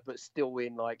her, but still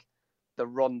in like the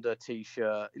Ronda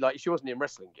t-shirt. Like, she wasn't in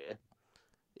wrestling gear.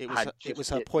 It was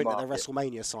her point at the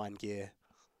WrestleMania sign gear.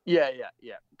 Yeah.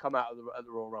 Come out of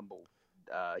the Royal Rumble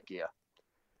gear.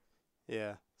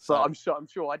 Yeah. So I'm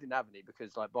sure I didn't have any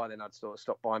because like by then I'd sort of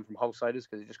stopped buying from wholesalers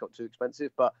because it just got too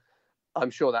expensive. But I'm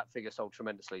sure that figure sold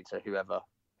tremendously to whoever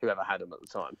had them at the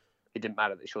time. It didn't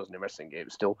matter that she wasn't in wrestling gear. It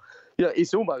was still,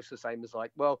 it's almost the same as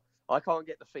like, well, I can't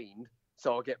get the Fiend,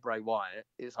 so I'll get Bray Wyatt.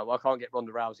 It's like, well, I can't get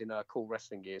Ronda Rousey in a cool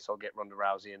wrestling gear, so I'll get Ronda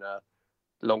Rousey in a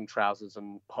long trousers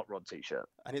and hot rod t-shirt.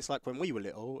 And it's like when we were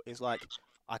little, it's like,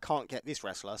 I can't get this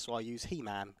wrestler, so I use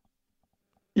He-Man.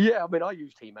 Yeah, I mean, I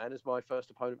used He-Man as my first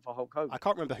opponent for Hulk Hogan. I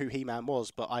can't remember who He-Man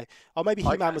was, but maybe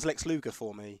He-Man was Lex Luger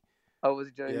for me. Oh, was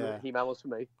it He-Man was for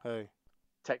me? Who?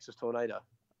 Texas Tornado.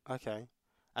 Okay.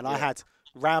 And I had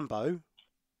Rambo.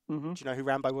 Mm-hmm. Do you know who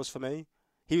Rambo was for me?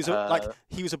 He was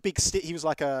he was a big he was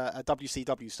like a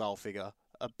WCW style figure.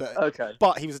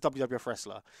 But he was a WWF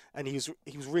wrestler, and he was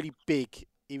really big.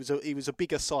 He was a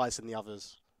bigger size than the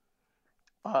others.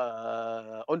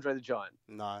 Andre the Giant.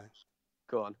 No.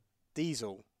 Go on.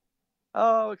 Diesel.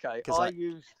 Oh, okay. I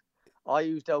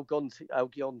used El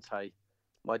Gigante,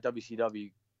 my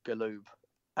WCW Galoob,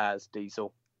 as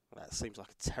Diesel. That seems like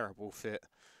a terrible fit.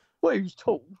 Well, he was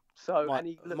tall, and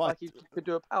he looked like he could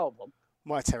do a powerbomb.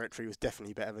 My territory was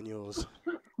definitely better than yours.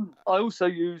 I also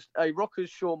used a Rockers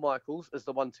Shawn Michaels as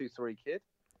the 1-2-3 kid.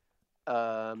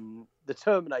 The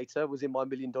Terminator was in my $1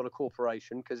 Million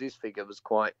Corporation because his figure was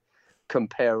quite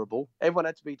comparable. Everyone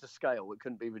had to be to scale. It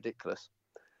couldn't be ridiculous.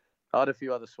 I had a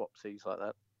few other swapsies like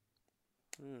that.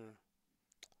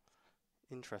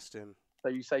 Interesting. So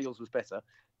you say yours was better.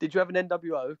 Did you have an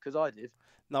NWO? Because I did.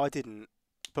 No, I didn't.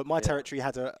 But my territory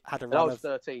had a run I was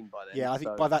 13 by then. Yeah, I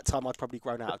think by that time I'd probably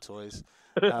grown out of toys.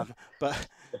 But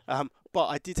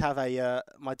I did have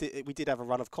we did have a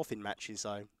run of coffin matches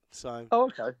though. So. Oh,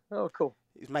 okay. Oh, cool.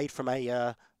 It was made from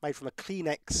a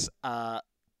Kleenex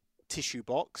tissue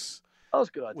box. That was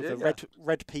a good idea. With a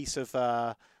red piece of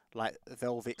like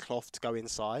velvet cloth to go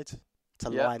inside to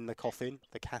line the coffin,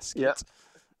 the casket. Yeah.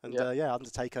 And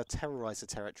Undertaker terrorised the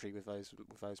territory with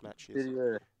those matches.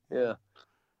 Yeah.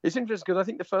 It's interesting because I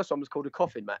think the first one was called a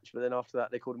coffin match, but then after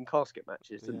that they called them casket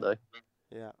matches, didn't they?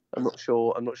 Yeah. I'm not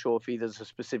sure if either is a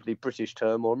specifically British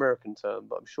term or American term,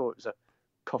 but I'm sure it was a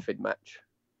coffin match.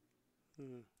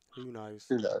 Who knows?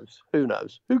 Who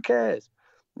knows? Who cares?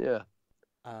 Yeah.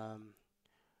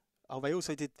 They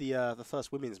also did the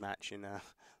first women's match in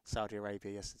Saudi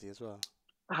Arabia yesterday as well.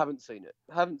 I haven't seen it,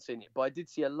 but I did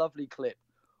see a lovely clip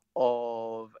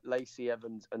of Lacey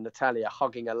Evans and Natalya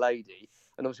hugging a lady,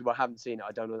 and obviously, I haven't seen it.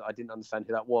 I didn't understand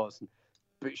who that was,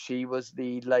 but she was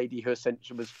the lady who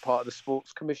essentially was part of the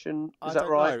sports commission. Is that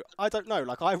right? I don't know.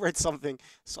 Like I read something,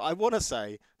 so I want to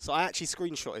say. So I actually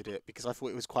screenshotted it because I thought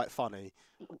it was quite funny.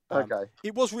 Okay.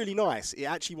 It was really nice. It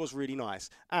actually was really nice.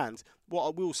 And what I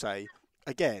will say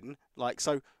again,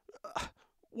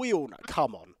 we all know.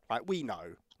 Come on, right? We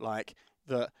know,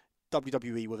 that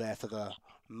WWE were there for the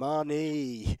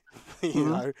money. You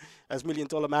know, as $1 Million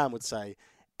Man would say,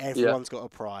 everyone's got a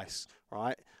price,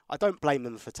 right? I don't blame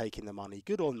them for taking the money.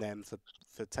 Good on them for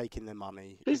taking the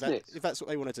money. Business. If that's what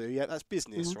they want to do, that's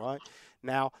business, right?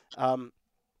 Now,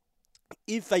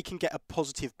 if they can get a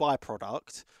positive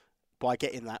byproduct by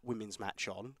getting that women's match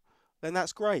on, then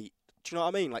that's great. Do you know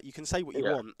what I mean? Like, you can say what you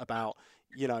want about,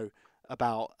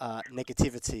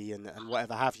 negativity and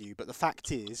whatever have you, but the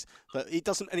fact is that it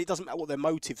doesn't matter what their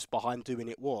motives behind doing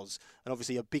it was. And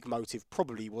obviously a big motive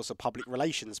probably was the public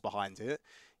relations behind it.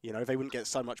 You know, if they wouldn't get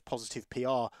so much positive PR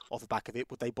off the back of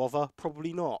it, would they bother?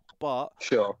 Probably not. But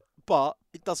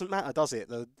it doesn't matter, does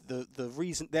it?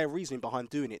 Their reasoning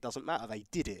behind doing it doesn't matter. They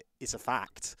did it. It's a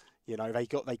fact. You know, they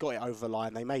got it over the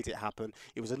line. They made it happen.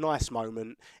 It was a nice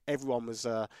moment. Everyone was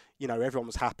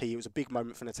happy. It was a big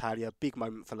moment for Natalya, a big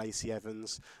moment for Lacey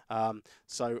Evans.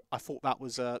 So I thought that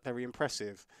was very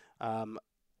impressive. And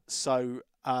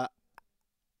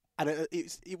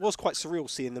it was quite surreal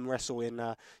seeing them wrestle in,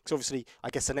 because obviously I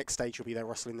guess the next stage will be they're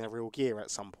wrestling their real gear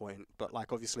at some point. But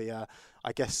obviously I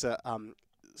guess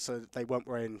so they weren't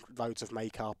wearing loads of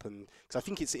makeup, and because I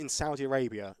think it's in Saudi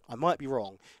Arabia. I might be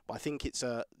wrong, but I think it's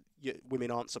women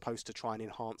aren't supposed to try and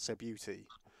enhance their beauty.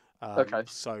 Okay.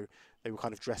 So they were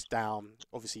kind of dressed down,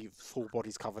 obviously full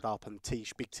bodies covered up, and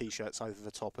big t-shirts over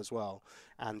the top as well.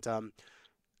 And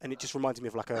it just reminded me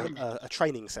of a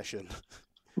training session.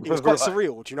 It was quite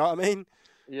surreal. Do you know what I mean?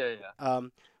 Yeah.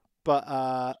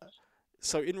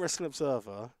 So in Wrestling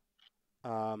Observer,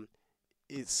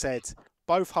 it said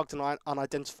both hugged an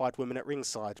unidentified woman at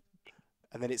ringside,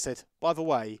 and then it said, by the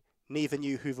way, neither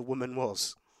knew who the woman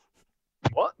was.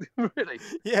 What? Really?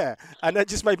 Yeah, and that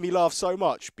just made me laugh so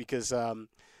much because it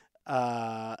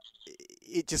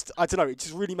just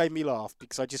really made me laugh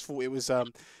because I just thought it was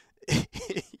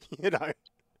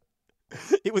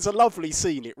it was a lovely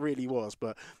scene. It really was,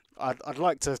 but I'd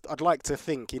like to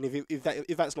think, and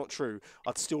if that's not true,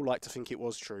 I'd still like to think it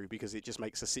was true because it just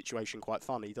makes the situation quite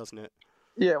funny, doesn't it?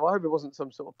 Yeah, well, I hope it wasn't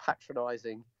some sort of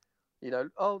patronising.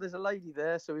 There's a lady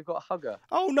there, so we've got to hug her.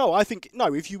 Oh, no, I think,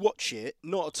 no, if you watch it,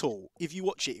 not at all. If you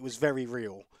watch it, it was very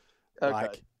real.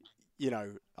 Okay.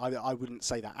 I wouldn't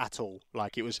say that at all.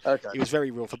 Like it was Okay.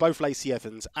 very real for both Lacey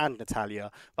Evans and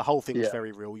Natalia. The whole thing was Yeah.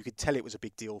 very real. You could tell it was a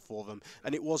big deal for them,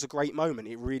 and it was a great moment.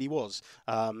 It really was.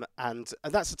 And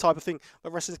that's the type of thing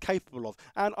that wrestling's capable of.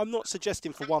 And I'm not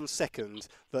suggesting for 1 second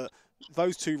that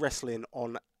those two wrestling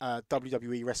on a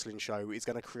WWE wrestling show is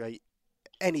going to create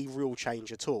any real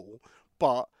change at all.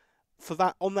 But for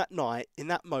that, on that night, in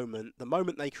that moment, the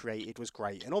moment they created was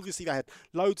great. And obviously they had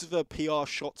loads of PR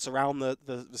shots around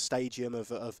the stadium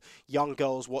of young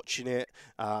girls watching it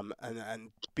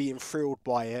and being thrilled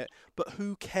by it. But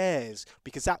who cares?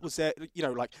 Because that was their,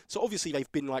 so obviously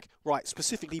they've been like, right,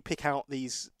 specifically pick out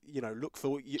these, look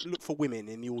for women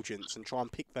in the audience and try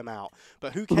and pick them out.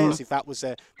 But who cares if that was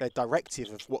their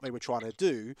directive of what they were trying to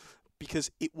do?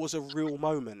 Because it was a real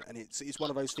moment, and it's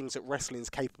one of those things that wrestling's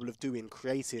capable of doing,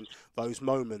 creating those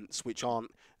moments which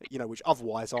aren't, which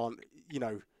otherwise aren't,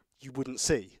 you wouldn't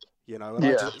see, And I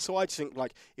just think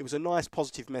like it was a nice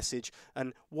positive message.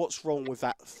 And what's wrong with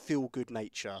that feel-good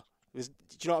nature? Do you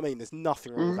know what I mean? There's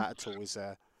nothing wrong with that at all, is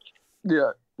there?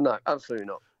 Yeah, no, absolutely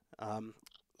not.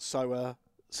 So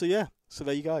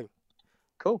there you go.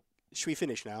 Cool. Should we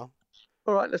finish now?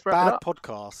 All right, let's wrap it up. Bad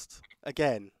podcast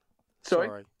again.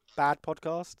 Sorry. Bad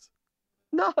podcast?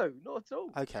 No, not at all.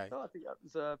 Okay. No, I think that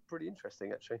was pretty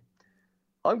interesting, actually.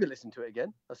 I'm going to listen to it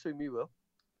again. I assume you will.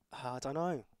 I don't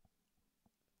know.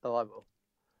 Oh, I will.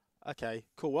 Okay,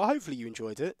 cool. Well, hopefully you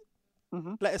enjoyed it.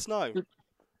 Mm-hmm. Let us know.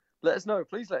 Let us know.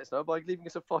 Please let us know by leaving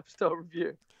us a 5-star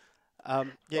review. Yeah,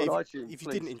 iTunes, if you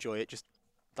please. didn't enjoy it, just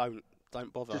don't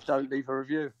bother. Just don't leave a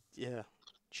review. Yeah.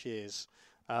 Cheers.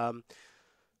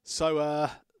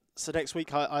 So next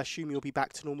week, I assume you'll be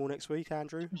back to normal next week,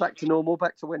 Andrew? Back to normal,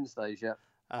 back to Wednesdays, yeah.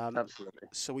 Absolutely.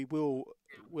 So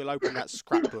we'll open that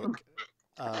scrapbook.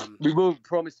 We will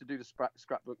promise to do the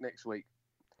scrapbook next week.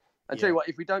 And tell you what,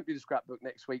 if we don't do the scrapbook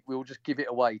next week, we'll just give it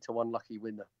away to one lucky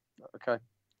winner. Okay?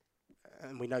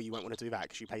 And we know you won't want to do that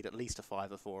because you paid at least a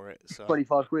 £5 for it. So.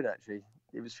 25 quid, actually.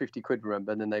 It was 50 quid,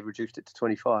 remember, and then they reduced it to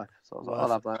 25. So I was like, I'll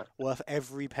have that. Worth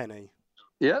every penny.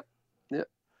 Yep,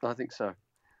 I think so.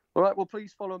 All right, well,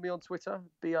 please follow me on Twitter,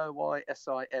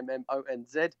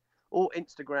 BOYSIMMONZ, or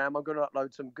Instagram. I'm going to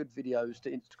upload some good videos to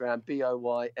Instagram,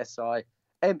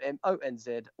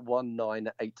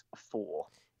 BOYSIMMONZ1984.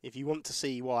 If you want to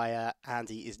see why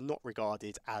Andy is not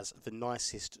regarded as the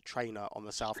nicest trainer on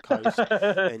the South Coast,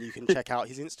 then you can check out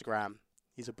his Instagram.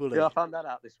 He's a bully. Yeah, I found that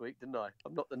out this week, didn't I?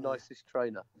 I'm not the nicest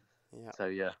trainer. Yeah. So,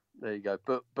 yeah, there you go.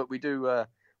 But we do,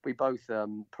 we both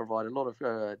provide a lot of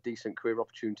decent career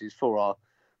opportunities for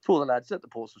the lads at the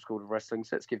Portsmouth School of Wrestling.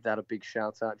 So let's give that a big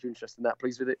shout out. If you're interested in that,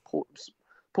 please visit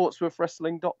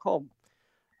portsmouthwrestling.com.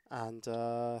 And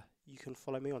you can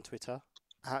follow me on Twitter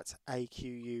at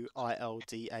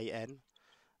AQUILDAN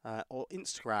or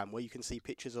Instagram, where you can see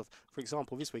pictures of, for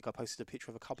example, this week I posted a picture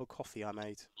of a cup of coffee I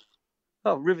made.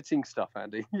 Oh, riveting stuff,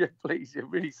 Andy. Yeah, please. You're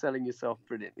really selling yourself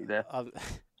brilliantly there.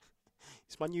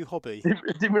 It's my new hobby. I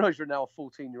didn't realise you're now a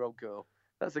 14-year-old girl.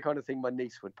 That's the kind of thing my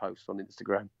niece would post on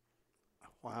Instagram.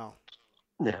 Wow.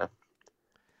 Yeah.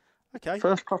 Okay.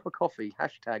 First cup of coffee,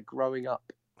 #growing up.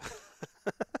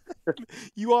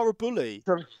 You are a bully.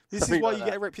 This is why like you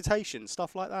get a reputation,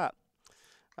 stuff like that.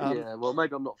 Yeah, well,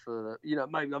 maybe I'm not for,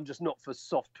 maybe I'm just not for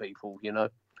soft people, I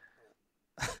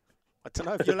don't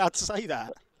know if you're allowed to say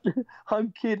that.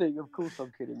 I'm kidding. Of course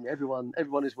I'm kidding. Everyone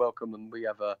is welcome, and we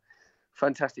have a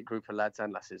fantastic group of lads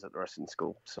and lasses at the wrestling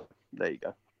school. So there you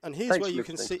go. And here's where you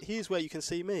can see. Here's where you can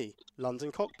see me,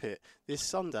 London Cockpit, this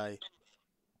Sunday.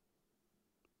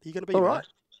 Are you going to be there? All right.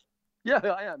 Yeah,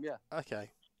 I am. Yeah.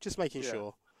 Okay. Just making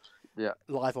sure. Yeah.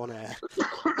 Live on air.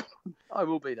 I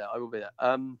will be there.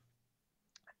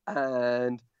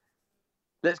 And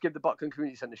let's give the Buckland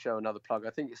Community Centre show another plug.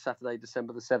 I think it's Saturday,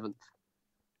 December the 7th.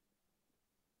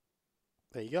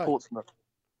 There you go. Portsmouth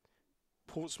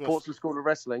School of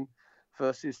Wrestling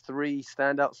versus 3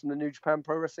 standouts from the New Japan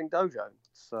Pro Wrestling Dojo.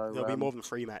 So there'll be more than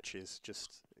 3 matches.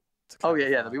 Just. Oh yeah,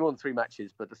 there'll be more than 3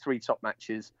 matches, but the 3 top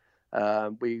matches,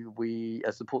 we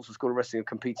as the Portsmouth School of Wrestling are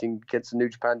competing against the New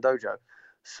Japan Dojo.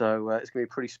 So it's going to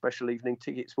be a pretty special evening.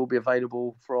 Tickets will be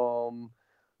available from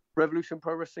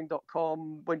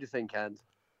revolutionprowrestling.com. When do you think, And?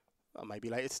 Well,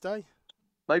 maybe later today.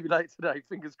 Maybe later today.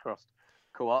 Fingers crossed.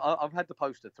 Cool. I've had the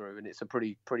poster through, and it's a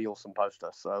pretty awesome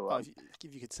poster. So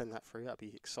if you could send that through, that'd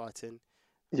be exciting.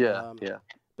 Yeah.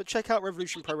 But check out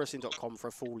revolutionprowrestling.com for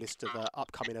a full list of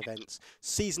upcoming events.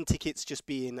 Season tickets just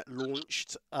being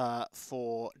launched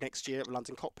for next year at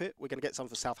London Cockpit. We're going to get some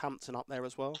for Southampton up there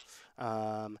as well.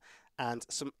 And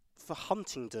some for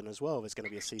Huntingdon as well. There's going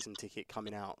to be a season ticket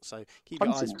coming out. So keep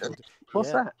your eyes peeled.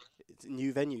 What's that? It's a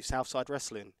new venue, Southside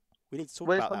Wrestling. We need to talk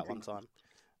Where's about Huntingdon? that one time.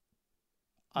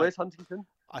 Where's Huntington?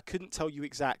 I couldn't tell you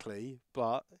exactly,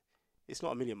 but it's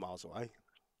not a million miles away.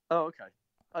 Oh, okay.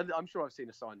 I'm sure I've seen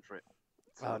a sign for it.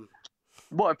 So, Um,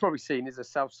 what I've probably seen is a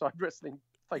Southside Wrestling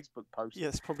Facebook post. yeah,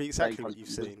 that's probably exactly what you've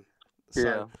seen.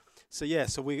 So, Yeah.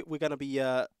 So we're going to be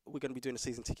doing a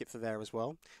season ticket for there as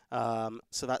well.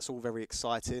 So that's all very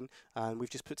exciting, and we've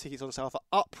just put tickets on sale for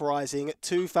Uprising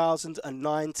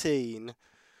 2019,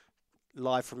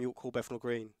 live from York Hall, Bethnal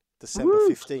Green, December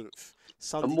 15th,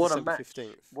 Sunday, And what December a match!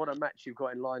 15th. What a match you've got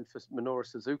in line for Minoru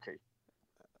Suzuki.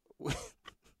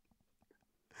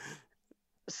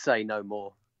 Say no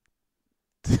more.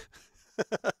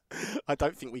 I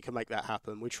don't think we can make that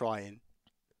happen. We're trying.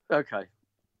 Okay.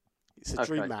 It's a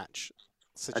dream match.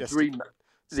 A dream,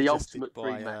 the suggested ultimate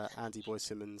by dream match. Andy Boy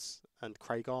Simmons and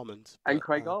Craig Armand. And But,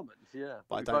 Craig Armand, yeah.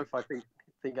 but I We don't- both, I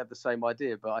think had the same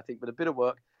idea. But I think with a bit of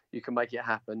work, you can make it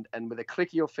happen. And with a click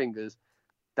of your fingers,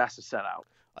 that's a sellout.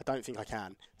 I don't think I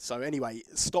can. So anyway,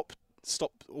 stop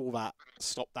all that.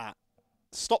 Stop that.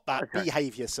 Okay.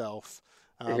 Behave yourself.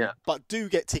 Yeah. But do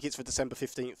get tickets for December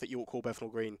 15th at York Hall, Bethnal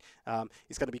Green.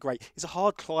 It's going to be great. It's a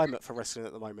hard climate for wrestling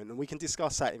at the moment, and we can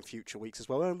discuss that in future weeks as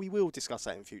well, and we will discuss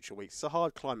that in future weeks. It's a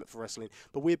hard climate for wrestling,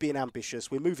 but we're being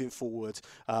ambitious. We're moving forward,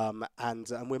 and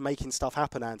we're making stuff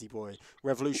happen, Andy Boy.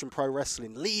 Revolution Pro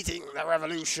Wrestling, leading the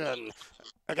revolution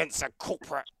against a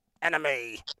corporate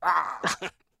enemy. Ah!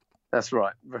 That's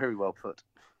right. Very well put.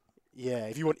 Yeah,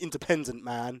 if you want independent,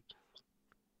 man,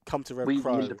 come to Rev We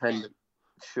Pro. independent.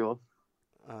 Sure.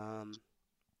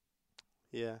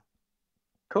 Yeah.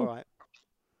 Cool. All right.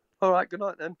 All right. Good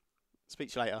night then. Speak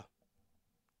to you later.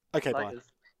 Okay, bye. Laters.